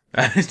won't.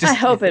 I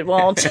hope it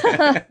won't.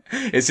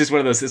 It's just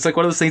it's like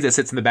one of those things that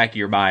sits in the back of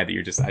your mind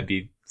that I'd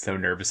be so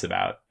nervous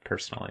about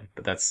personally.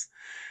 But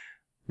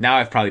now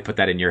I've probably put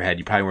that in your head.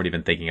 You probably weren't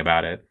even thinking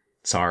about it.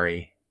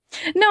 Sorry.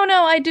 No,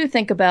 I do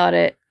think about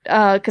it.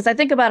 Because I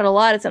think about it a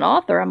lot as an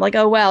author. I'm like,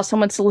 oh, wow,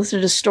 someone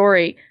solicited a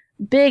story.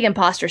 Big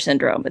imposter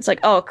syndrome. It's like,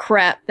 oh,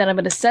 crap. Then I'm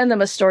going to send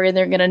them a story and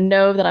they're going to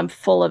know that I'm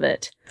full of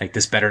it. Like,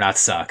 this better not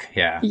suck.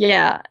 Yeah.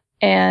 Yeah.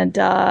 And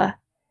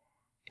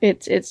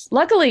it's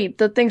luckily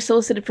the things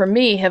solicited from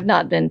me have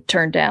not been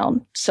turned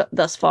down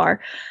thus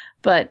far,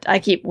 but I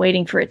keep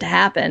waiting for it to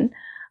happen.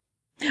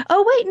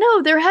 Oh, wait,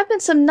 no, there have been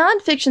some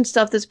nonfiction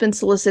stuff that's been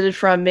solicited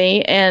from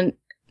me and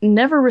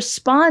never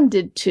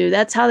responded to.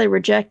 That's how they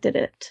rejected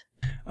it.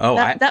 Oh,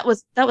 that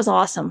was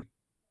awesome.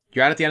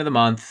 You're out at the end of the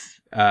month.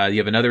 You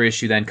have another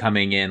issue then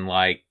coming in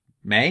like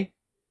May?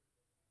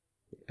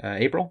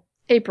 April?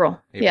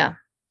 April. Yeah.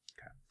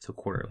 Okay. So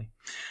quarterly.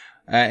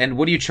 And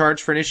what do you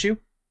charge for an issue?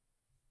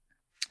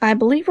 I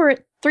believe we're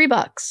at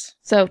 $3,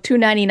 so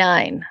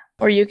 $2.99.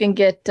 Or you can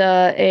get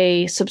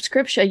a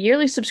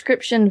yearly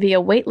subscription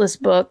via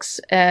Waitlist Books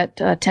at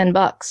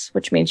 $10,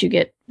 which means you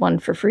get one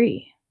for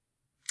free.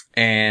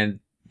 And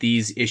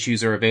these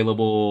issues are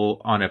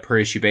available on a per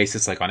issue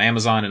basis, like on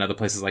Amazon and other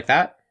places like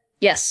that?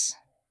 Yes.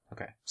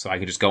 Okay. So I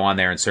can just go on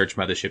there and search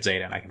Mothership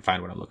Zeta and I can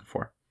find what I'm looking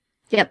for.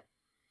 Yep.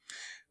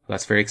 Well,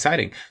 that's very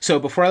exciting. So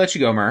before I let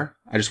you go, Mer,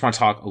 I just want to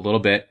talk a little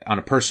bit on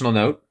a personal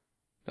note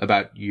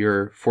about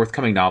your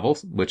forthcoming novel,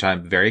 which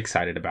I'm very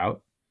excited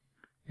about.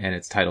 And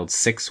it's titled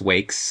 6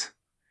 Wakes.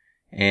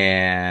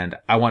 And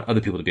I want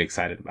other people to be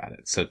excited about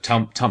it. So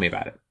tell me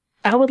about it.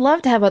 I would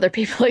love to have other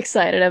people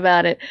excited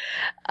about it.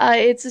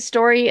 It's a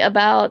story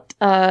about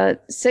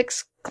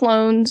 6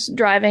 clones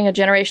driving a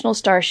generational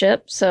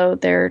starship. So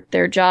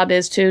their job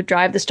is to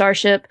drive the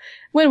starship.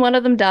 When one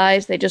of them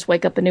dies, they just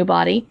wake up a new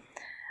body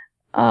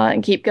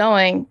and keep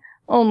going.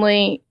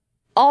 Only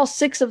all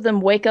 6 of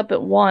them wake up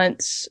at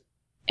once.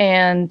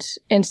 And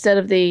instead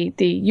of the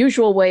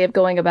usual way of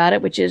going about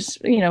it, which is,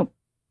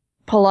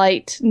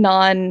 polite,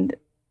 non-ritual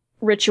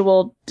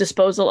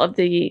disposal of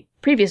the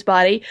previous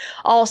body,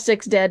 all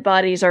 6 dead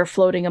bodies are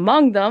floating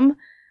among them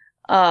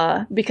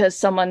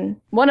because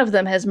one of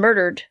them has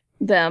murdered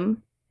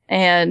them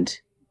and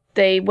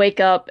they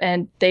wake up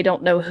and they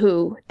don't know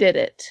who did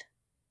it.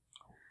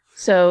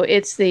 So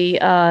it's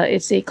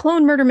a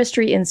clone murder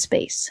mystery in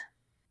space.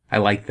 I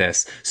like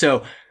this.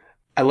 So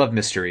I love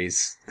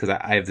mysteries because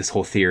I have this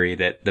whole theory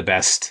that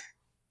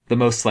the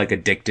most like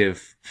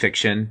addictive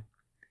fiction,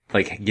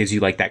 like gives you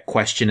like that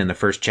question in the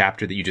first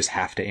chapter that you just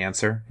have to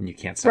answer and you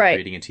can't stop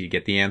reading until you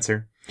get the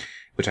answer,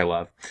 which I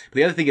love. But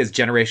the other thing is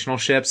generational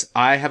ships.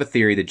 I have a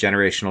theory that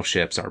generational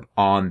ships are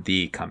on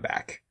the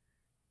comeback.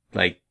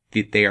 Like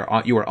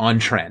you are on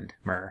trend,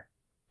 Mur.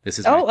 This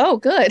is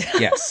good.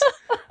 Yes.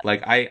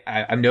 Like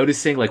I'm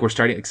noticing like we're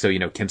starting. So,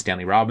 Kim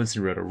Stanley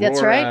Robinson wrote Aurora.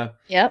 That's right.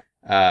 Yep.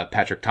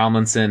 Patrick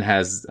Tomlinson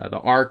has the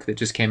Ark that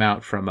just came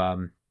out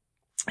from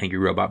Angry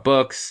Robot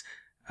Books.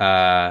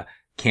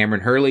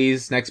 Cameron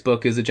Hurley's next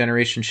book is a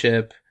generation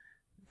ship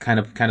kind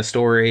of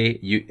story.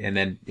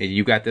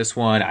 You got this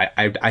one.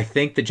 I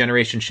think the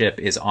generation ship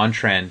is on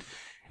trend,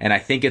 and I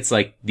think it's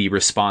like the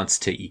response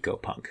to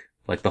ecopunk,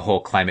 like the whole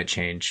climate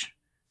change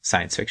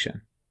science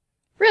fiction.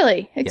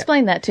 Really?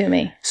 Explain that to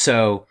me.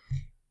 So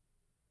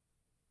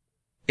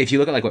if you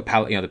look at like what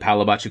the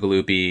Paolo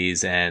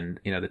Bacigalupis and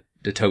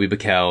the Toby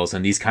Backells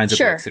and these kinds of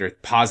books that are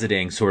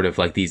positing sort of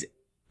like these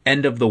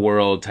end of the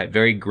world type,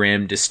 very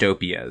grim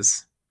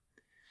dystopias,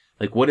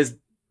 like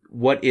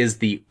what is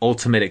the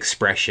ultimate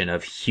expression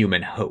of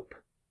human hope,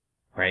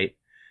 right?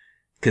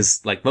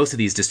 Because like most of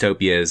these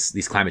dystopias,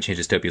 these climate change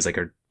dystopias, like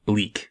are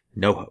bleak,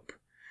 no hope.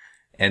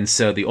 And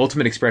so the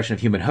ultimate expression of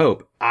human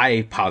hope,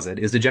 I posit,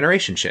 is the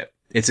generation ship.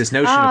 It's this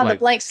notion of like the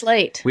blank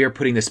slate. We are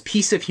putting this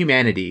piece of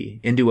humanity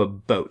into a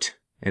boat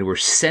and we're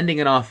sending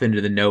it off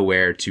into the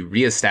nowhere to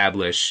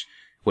reestablish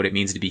what it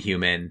means to be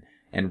human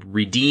and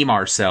redeem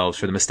ourselves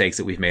for the mistakes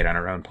that we've made on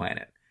our own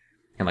planet.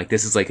 And like,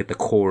 this is like at the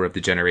core of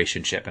the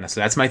generation ship. And so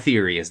that's my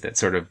theory, is that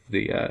sort of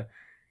the,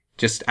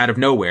 just out of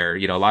nowhere,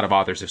 a lot of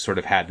authors have sort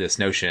of had this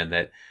notion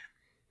that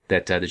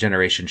the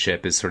generation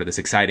ship is sort of this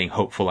exciting,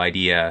 hopeful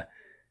idea.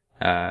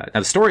 Now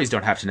the stories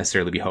don't have to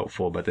necessarily be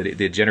hopeful, but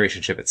the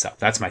generation ship itself,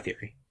 that's my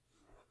theory.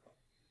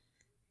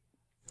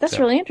 That's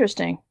really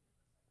interesting.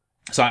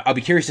 So I'll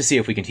be curious to see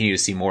if we continue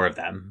to see more of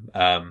them.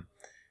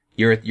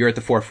 You're at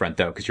the forefront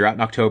though, because you're out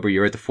in October.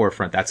 You're at the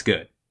forefront. That's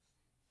good.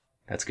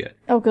 That's good.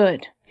 Oh,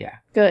 good. Yeah.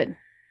 Good.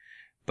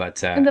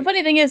 But and the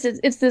funny thing is,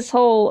 it's this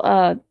whole.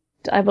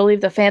 I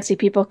believe the fancy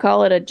people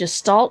call it a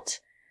gestalt,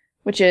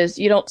 which is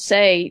you don't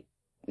say,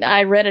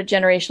 I read a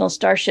generational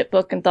starship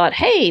book and thought,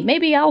 hey,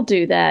 maybe I'll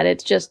do that.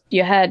 It's just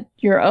you had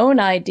your own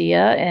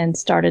idea and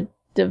started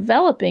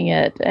developing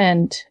it,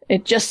 and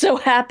it just so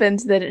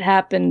happens that it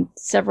happened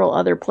several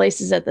other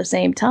places at the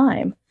same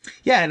time.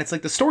 Yeah, and it's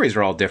like the stories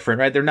are all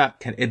different, right? They're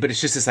not, but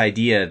it's just this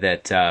idea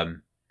that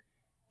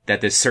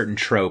that this certain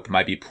trope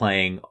might be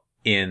playing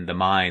in the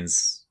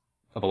minds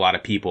of a lot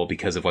of people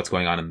because of what's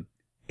going on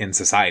in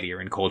society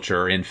or in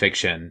culture or in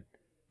fiction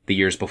the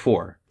years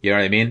before. You know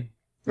what I mean?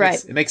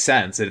 Right. It makes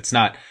sense. It's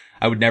not,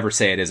 I would never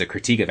say it as a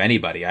critique of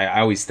anybody. I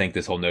always think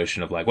this whole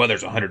notion of like, well,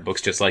 there's 100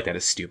 books just like that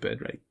is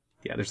stupid, right?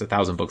 Yeah, there's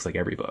 1,000 books like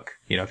every book,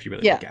 if you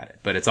really look at it.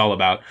 But it's all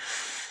about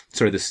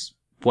sort of this,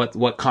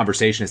 what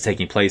conversation is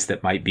taking place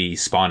that might be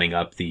spawning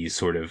up these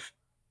sort of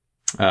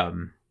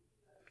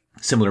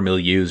similar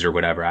milieus or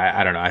whatever.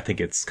 I don't know. I think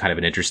it's kind of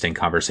an interesting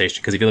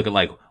conversation because if you look at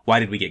like, why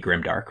did we get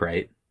grimdark,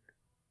 right?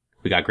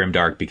 We got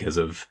grimdark because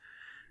of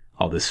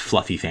all this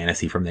fluffy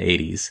fantasy from the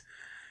 80s.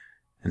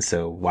 And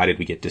so why did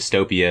we get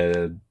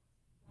dystopia,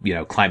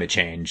 climate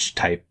change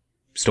type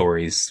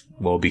stories?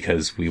 Well,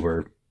 because we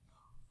were,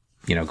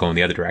 going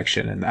the other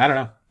direction. And I don't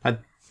know.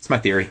 It's my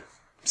theory.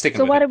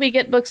 So why did we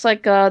get books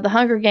like The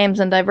Hunger Games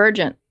and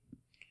Divergent?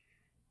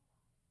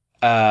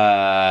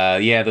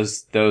 Yeah,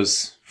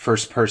 those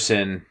first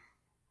person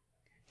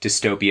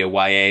dystopia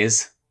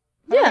YAs.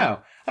 I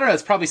don't know.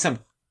 It's probably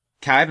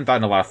I haven't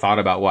gotten a lot of thought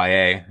about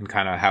YA and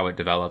kind of how it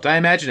developed. I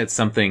imagine it's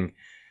something,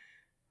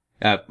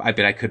 I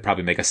bet I could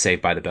probably make a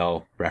Saved by the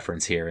Bell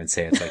reference here and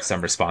say it's like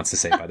some response to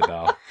Saved by the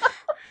Bell.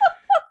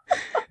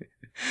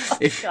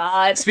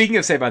 Speaking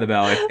of Saved by the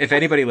Bell, if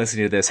anybody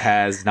listening to this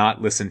has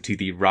not listened to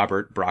the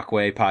Robert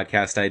Brockway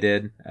podcast I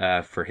did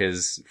for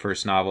his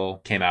first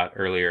novel, came out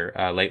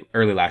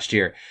early last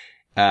year,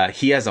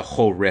 he has a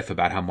whole riff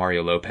about how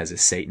Mario Lopez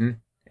is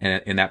Satan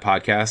in that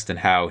podcast and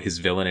how his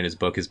villain in his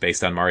book is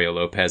based on Mario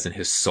Lopez and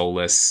his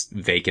soulless,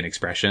 vacant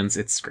expressions.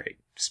 It's great.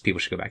 Just people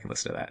should go back and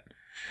listen to that.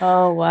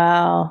 Oh,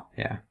 wow.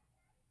 Yeah.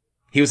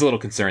 He was a little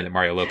concerned that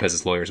Mario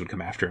Lopez's lawyers would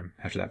come after him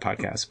after that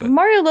podcast. But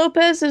Mario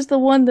Lopez is the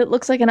one that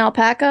looks like an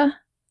alpaca?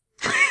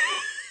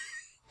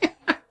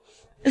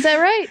 Is that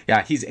right?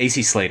 Yeah, he's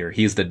AC Slater.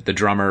 He's the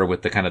drummer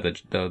with the kind of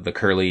the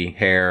curly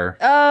hair.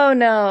 Oh,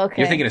 no,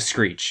 okay. You're thinking of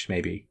Screech,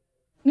 maybe.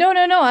 No.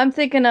 I'm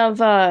thinking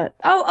of,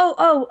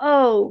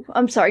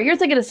 I'm sorry. You're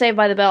thinking of Saved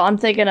by the Bell. I'm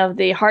thinking of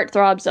the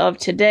Heartthrobs of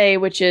Today,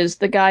 which is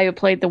the guy who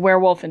played the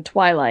werewolf in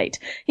Twilight.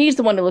 He's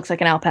the one who looks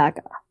like an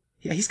alpaca.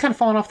 Yeah, he's kind of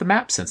fallen off the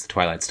map since the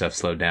Twilight stuff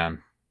slowed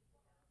down.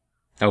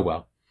 Oh,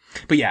 well.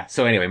 But yeah,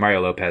 so anyway,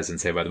 Mario Lopez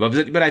and Saved by the Bell.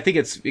 But I think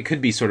it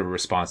could be sort of a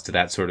response to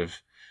that sort of,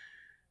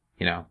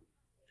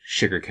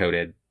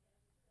 sugar-coated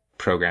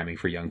programming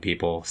for young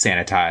people,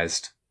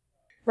 sanitized,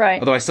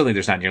 Right. Although I still think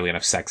there's not nearly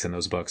enough sex in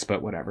those books,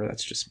 but whatever.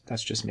 That's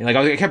just me. Like,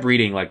 I kept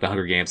reading, like, the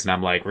Hunger Games, and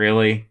I'm like,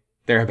 really?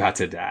 They're about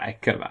to die.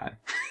 Come on.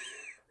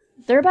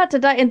 They're about to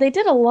die, and they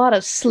did a lot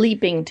of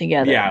sleeping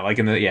together. Yeah, like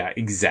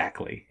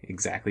exactly.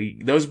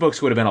 Those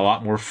books would have been a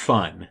lot more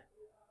fun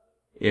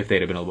if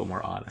they'd have been a little bit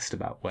more honest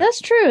about what.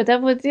 That's true.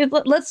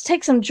 Let's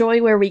take some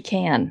joy where we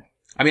can.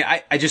 I mean,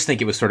 I just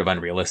think it was sort of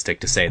unrealistic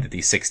to say that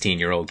these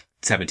 16-year-old,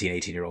 17,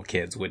 18-year-old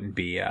kids wouldn't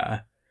be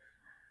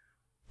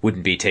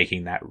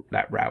taking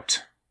that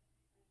route.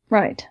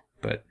 Right.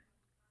 But,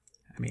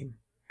 I mean,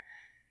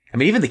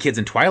 even the kids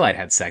in Twilight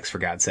had sex, for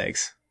God's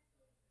sakes.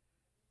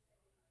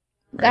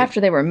 Right?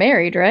 After they were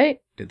married, right?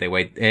 Did they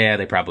wait? Yeah,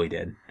 they probably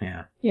did.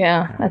 Yeah.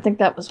 Yeah, I think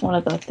that was one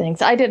of the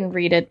things. I didn't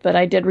read it, but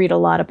I did read a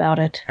lot about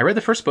it. I read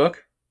the first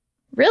book.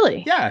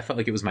 Really? Yeah, I felt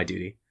like it was my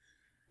duty.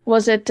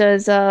 Was it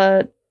as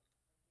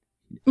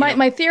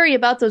my theory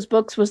about those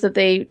books was that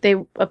they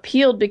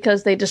appealed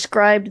because they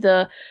described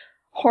the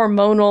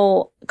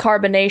hormonal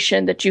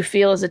carbonation that you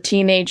feel as a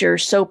teenager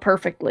so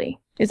perfectly.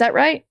 Is that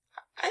right?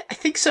 I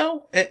think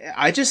so.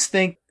 I just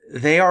think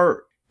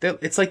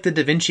it's like the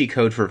Da Vinci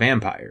Code for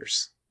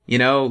vampires. You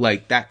know,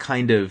 like that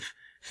kind of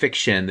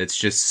fiction that's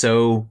just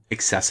so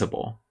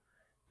accessible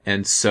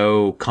and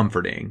so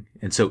comforting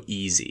and so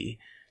easy.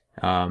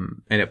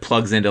 And it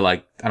plugs into,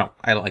 like, I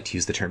don't like to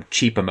use the term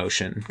cheap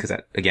emotion because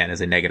that, again,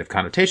 is a negative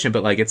connotation,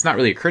 but like, it's not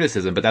really a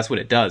criticism, but that's what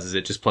it does, is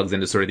it just plugs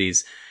into sort of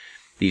these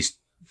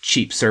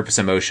cheap surface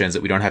emotions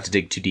that we don't have to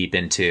dig too deep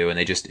into. And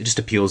it just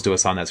appeals to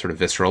us on that sort of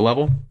visceral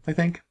level, I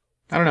think.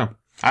 I don't know.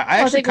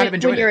 I actually kind of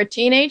enjoyed it. When you're a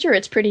teenager,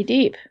 it's pretty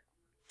deep.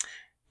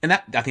 And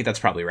I think that's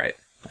probably right.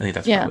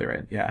 Probably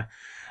right. Yeah.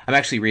 I'm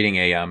actually reading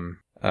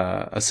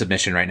a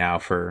submission right now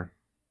for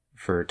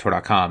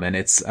Tor.com, and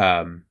it's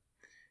a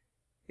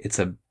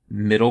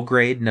middle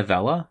grade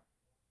novella,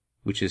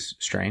 which is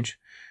strange.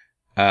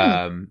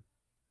 And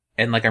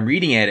like, I'm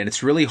reading it, and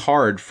it's really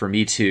hard for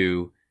me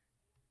to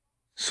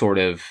sort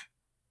of,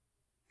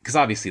 because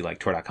obviously, like,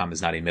 Tor.com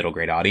is not a middle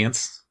grade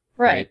audience,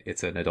 right?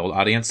 It's an adult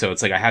audience. So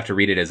it's like, I have to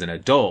read it as an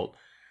adult,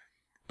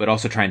 but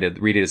also trying to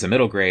read it as a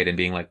middle grade and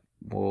being like,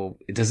 well,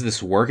 does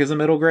this work as a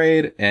middle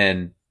grade?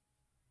 And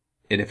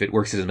if it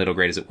works as a middle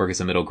grade, does it work as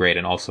a middle grade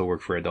and also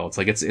work for adults?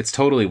 Like, it's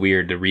totally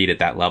weird to read at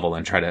that level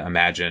and try to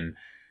imagine.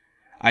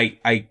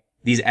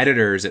 These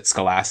editors at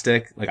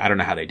Scholastic, like, I don't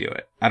know how they do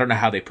it. I don't know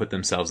how they put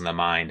themselves in the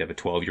mind of a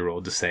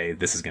 12-year-old to say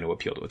this is going to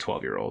appeal to a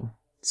 12-year-old.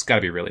 It's got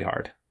to be really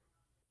hard.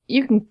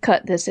 You can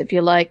cut this if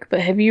you like,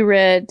 but have you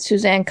read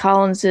Suzanne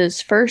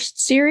Collins's first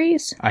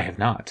series? I have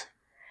not.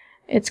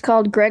 It's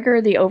called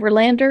Gregor the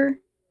Overlander,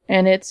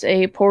 and it's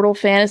a portal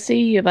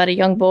fantasy about a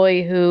young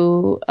boy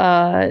who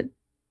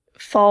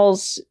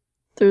falls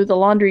through the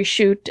laundry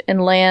chute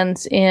and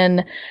lands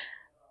in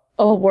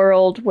a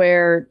world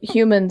where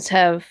humans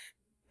have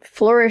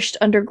flourished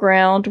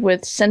underground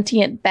with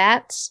sentient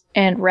bats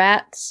and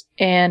rats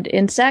and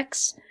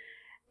insects.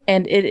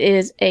 And it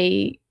is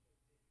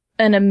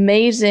an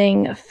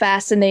amazing,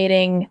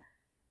 fascinating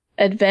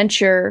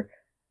adventure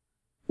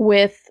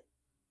with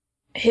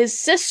his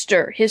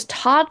sister, his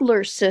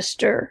toddler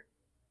sister.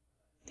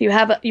 You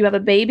have a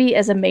baby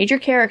as a major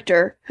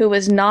character who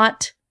does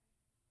not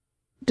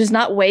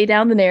weigh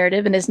down the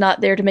narrative and is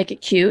not there to make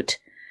it cute.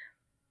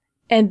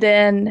 And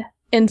then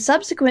in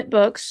subsequent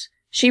books,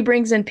 she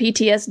brings in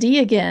PTSD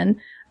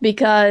again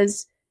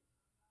because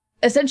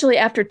essentially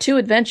after 2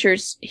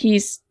 adventures,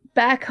 he's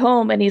back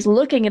home and he's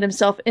looking at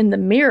himself in the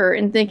mirror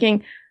and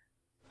thinking,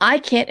 I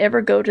can't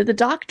ever go to the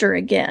doctor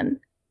again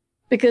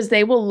because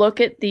they will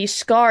look at these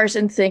scars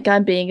and think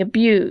I'm being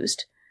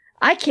abused.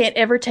 I can't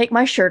ever take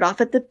my shirt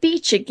off at the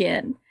beach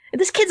again.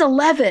 And this kid's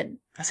 11.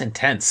 That's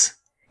intense.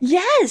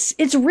 Yes,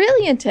 it's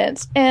really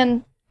intense.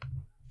 And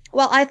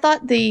while I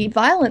thought the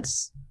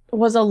violence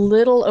was a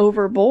little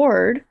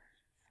overboard,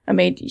 I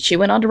mean, she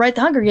went on to write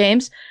The Hunger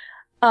Games.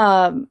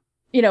 My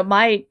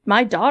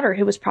daughter,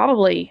 who was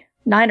probably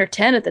 9 or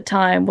 10 at the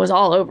time, was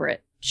all over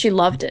it. She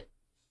loved it.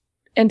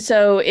 And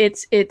so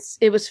it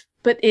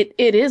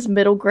is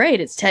middle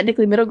grade. It's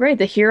technically middle grade.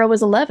 The hero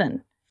is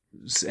 11.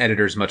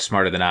 Editors much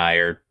smarter than I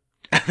are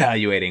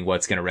evaluating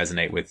what's going to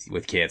resonate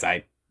with kids.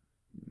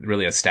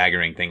 Really a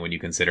staggering thing when you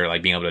consider,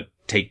 like, being able to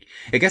take,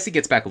 I guess it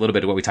gets back a little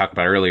bit to what we talked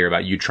about earlier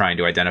about you trying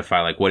to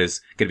identify, like, what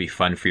is going to be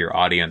fun for your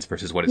audience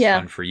versus what is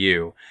fun for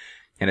you.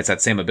 And it's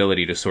that same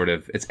ability to sort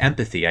of, it's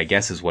empathy, I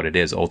guess, is what it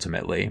is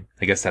ultimately.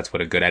 I guess that's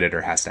what a good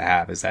editor has to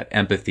have, is that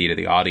empathy to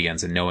the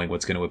audience and knowing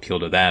what's going to appeal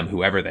to them,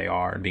 whoever they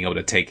are, and being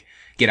able to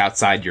get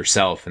outside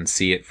yourself and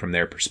see it from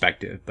their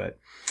perspective. But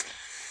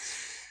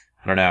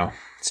I don't know.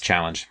 It's a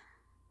challenge.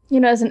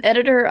 As an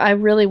editor, I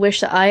really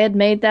wish that I had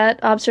made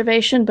that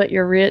observation, but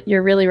you're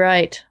really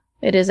right.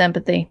 It is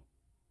empathy.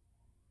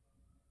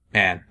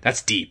 Man,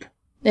 that's deep.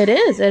 It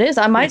is.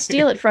 I might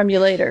steal it from you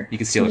later. You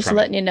can steal it from me. Just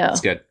letting you know.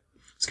 It's good.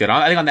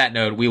 I think on that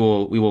note, we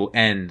will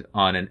end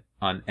on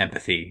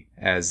empathy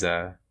as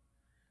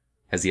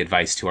as the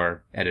advice to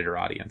our editor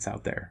audience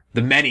out there.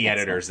 The many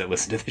editors that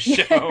listen to the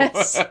show.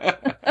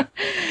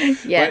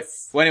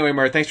 Yes. Well, anyway,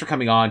 Mer, thanks for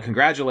coming on.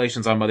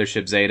 Congratulations on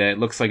Mothership Zeta. It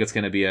looks like it's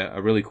going to be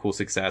a really cool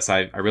success.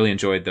 I really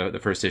enjoyed the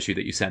first issue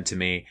that you sent to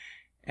me.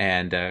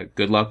 And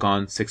good luck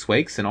on Six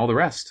Wakes and all the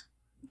rest.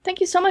 Thank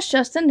you so much,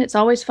 Justin. It's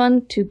always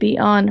fun to be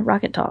on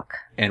Rocket Talk.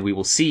 And we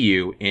will see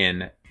you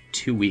in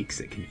 2 weeks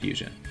at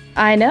Confusion.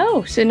 I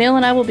know. Sunil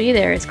and I will be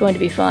there. It's going to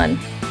be fun.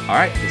 All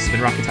right. This has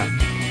been Rocket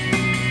Talk.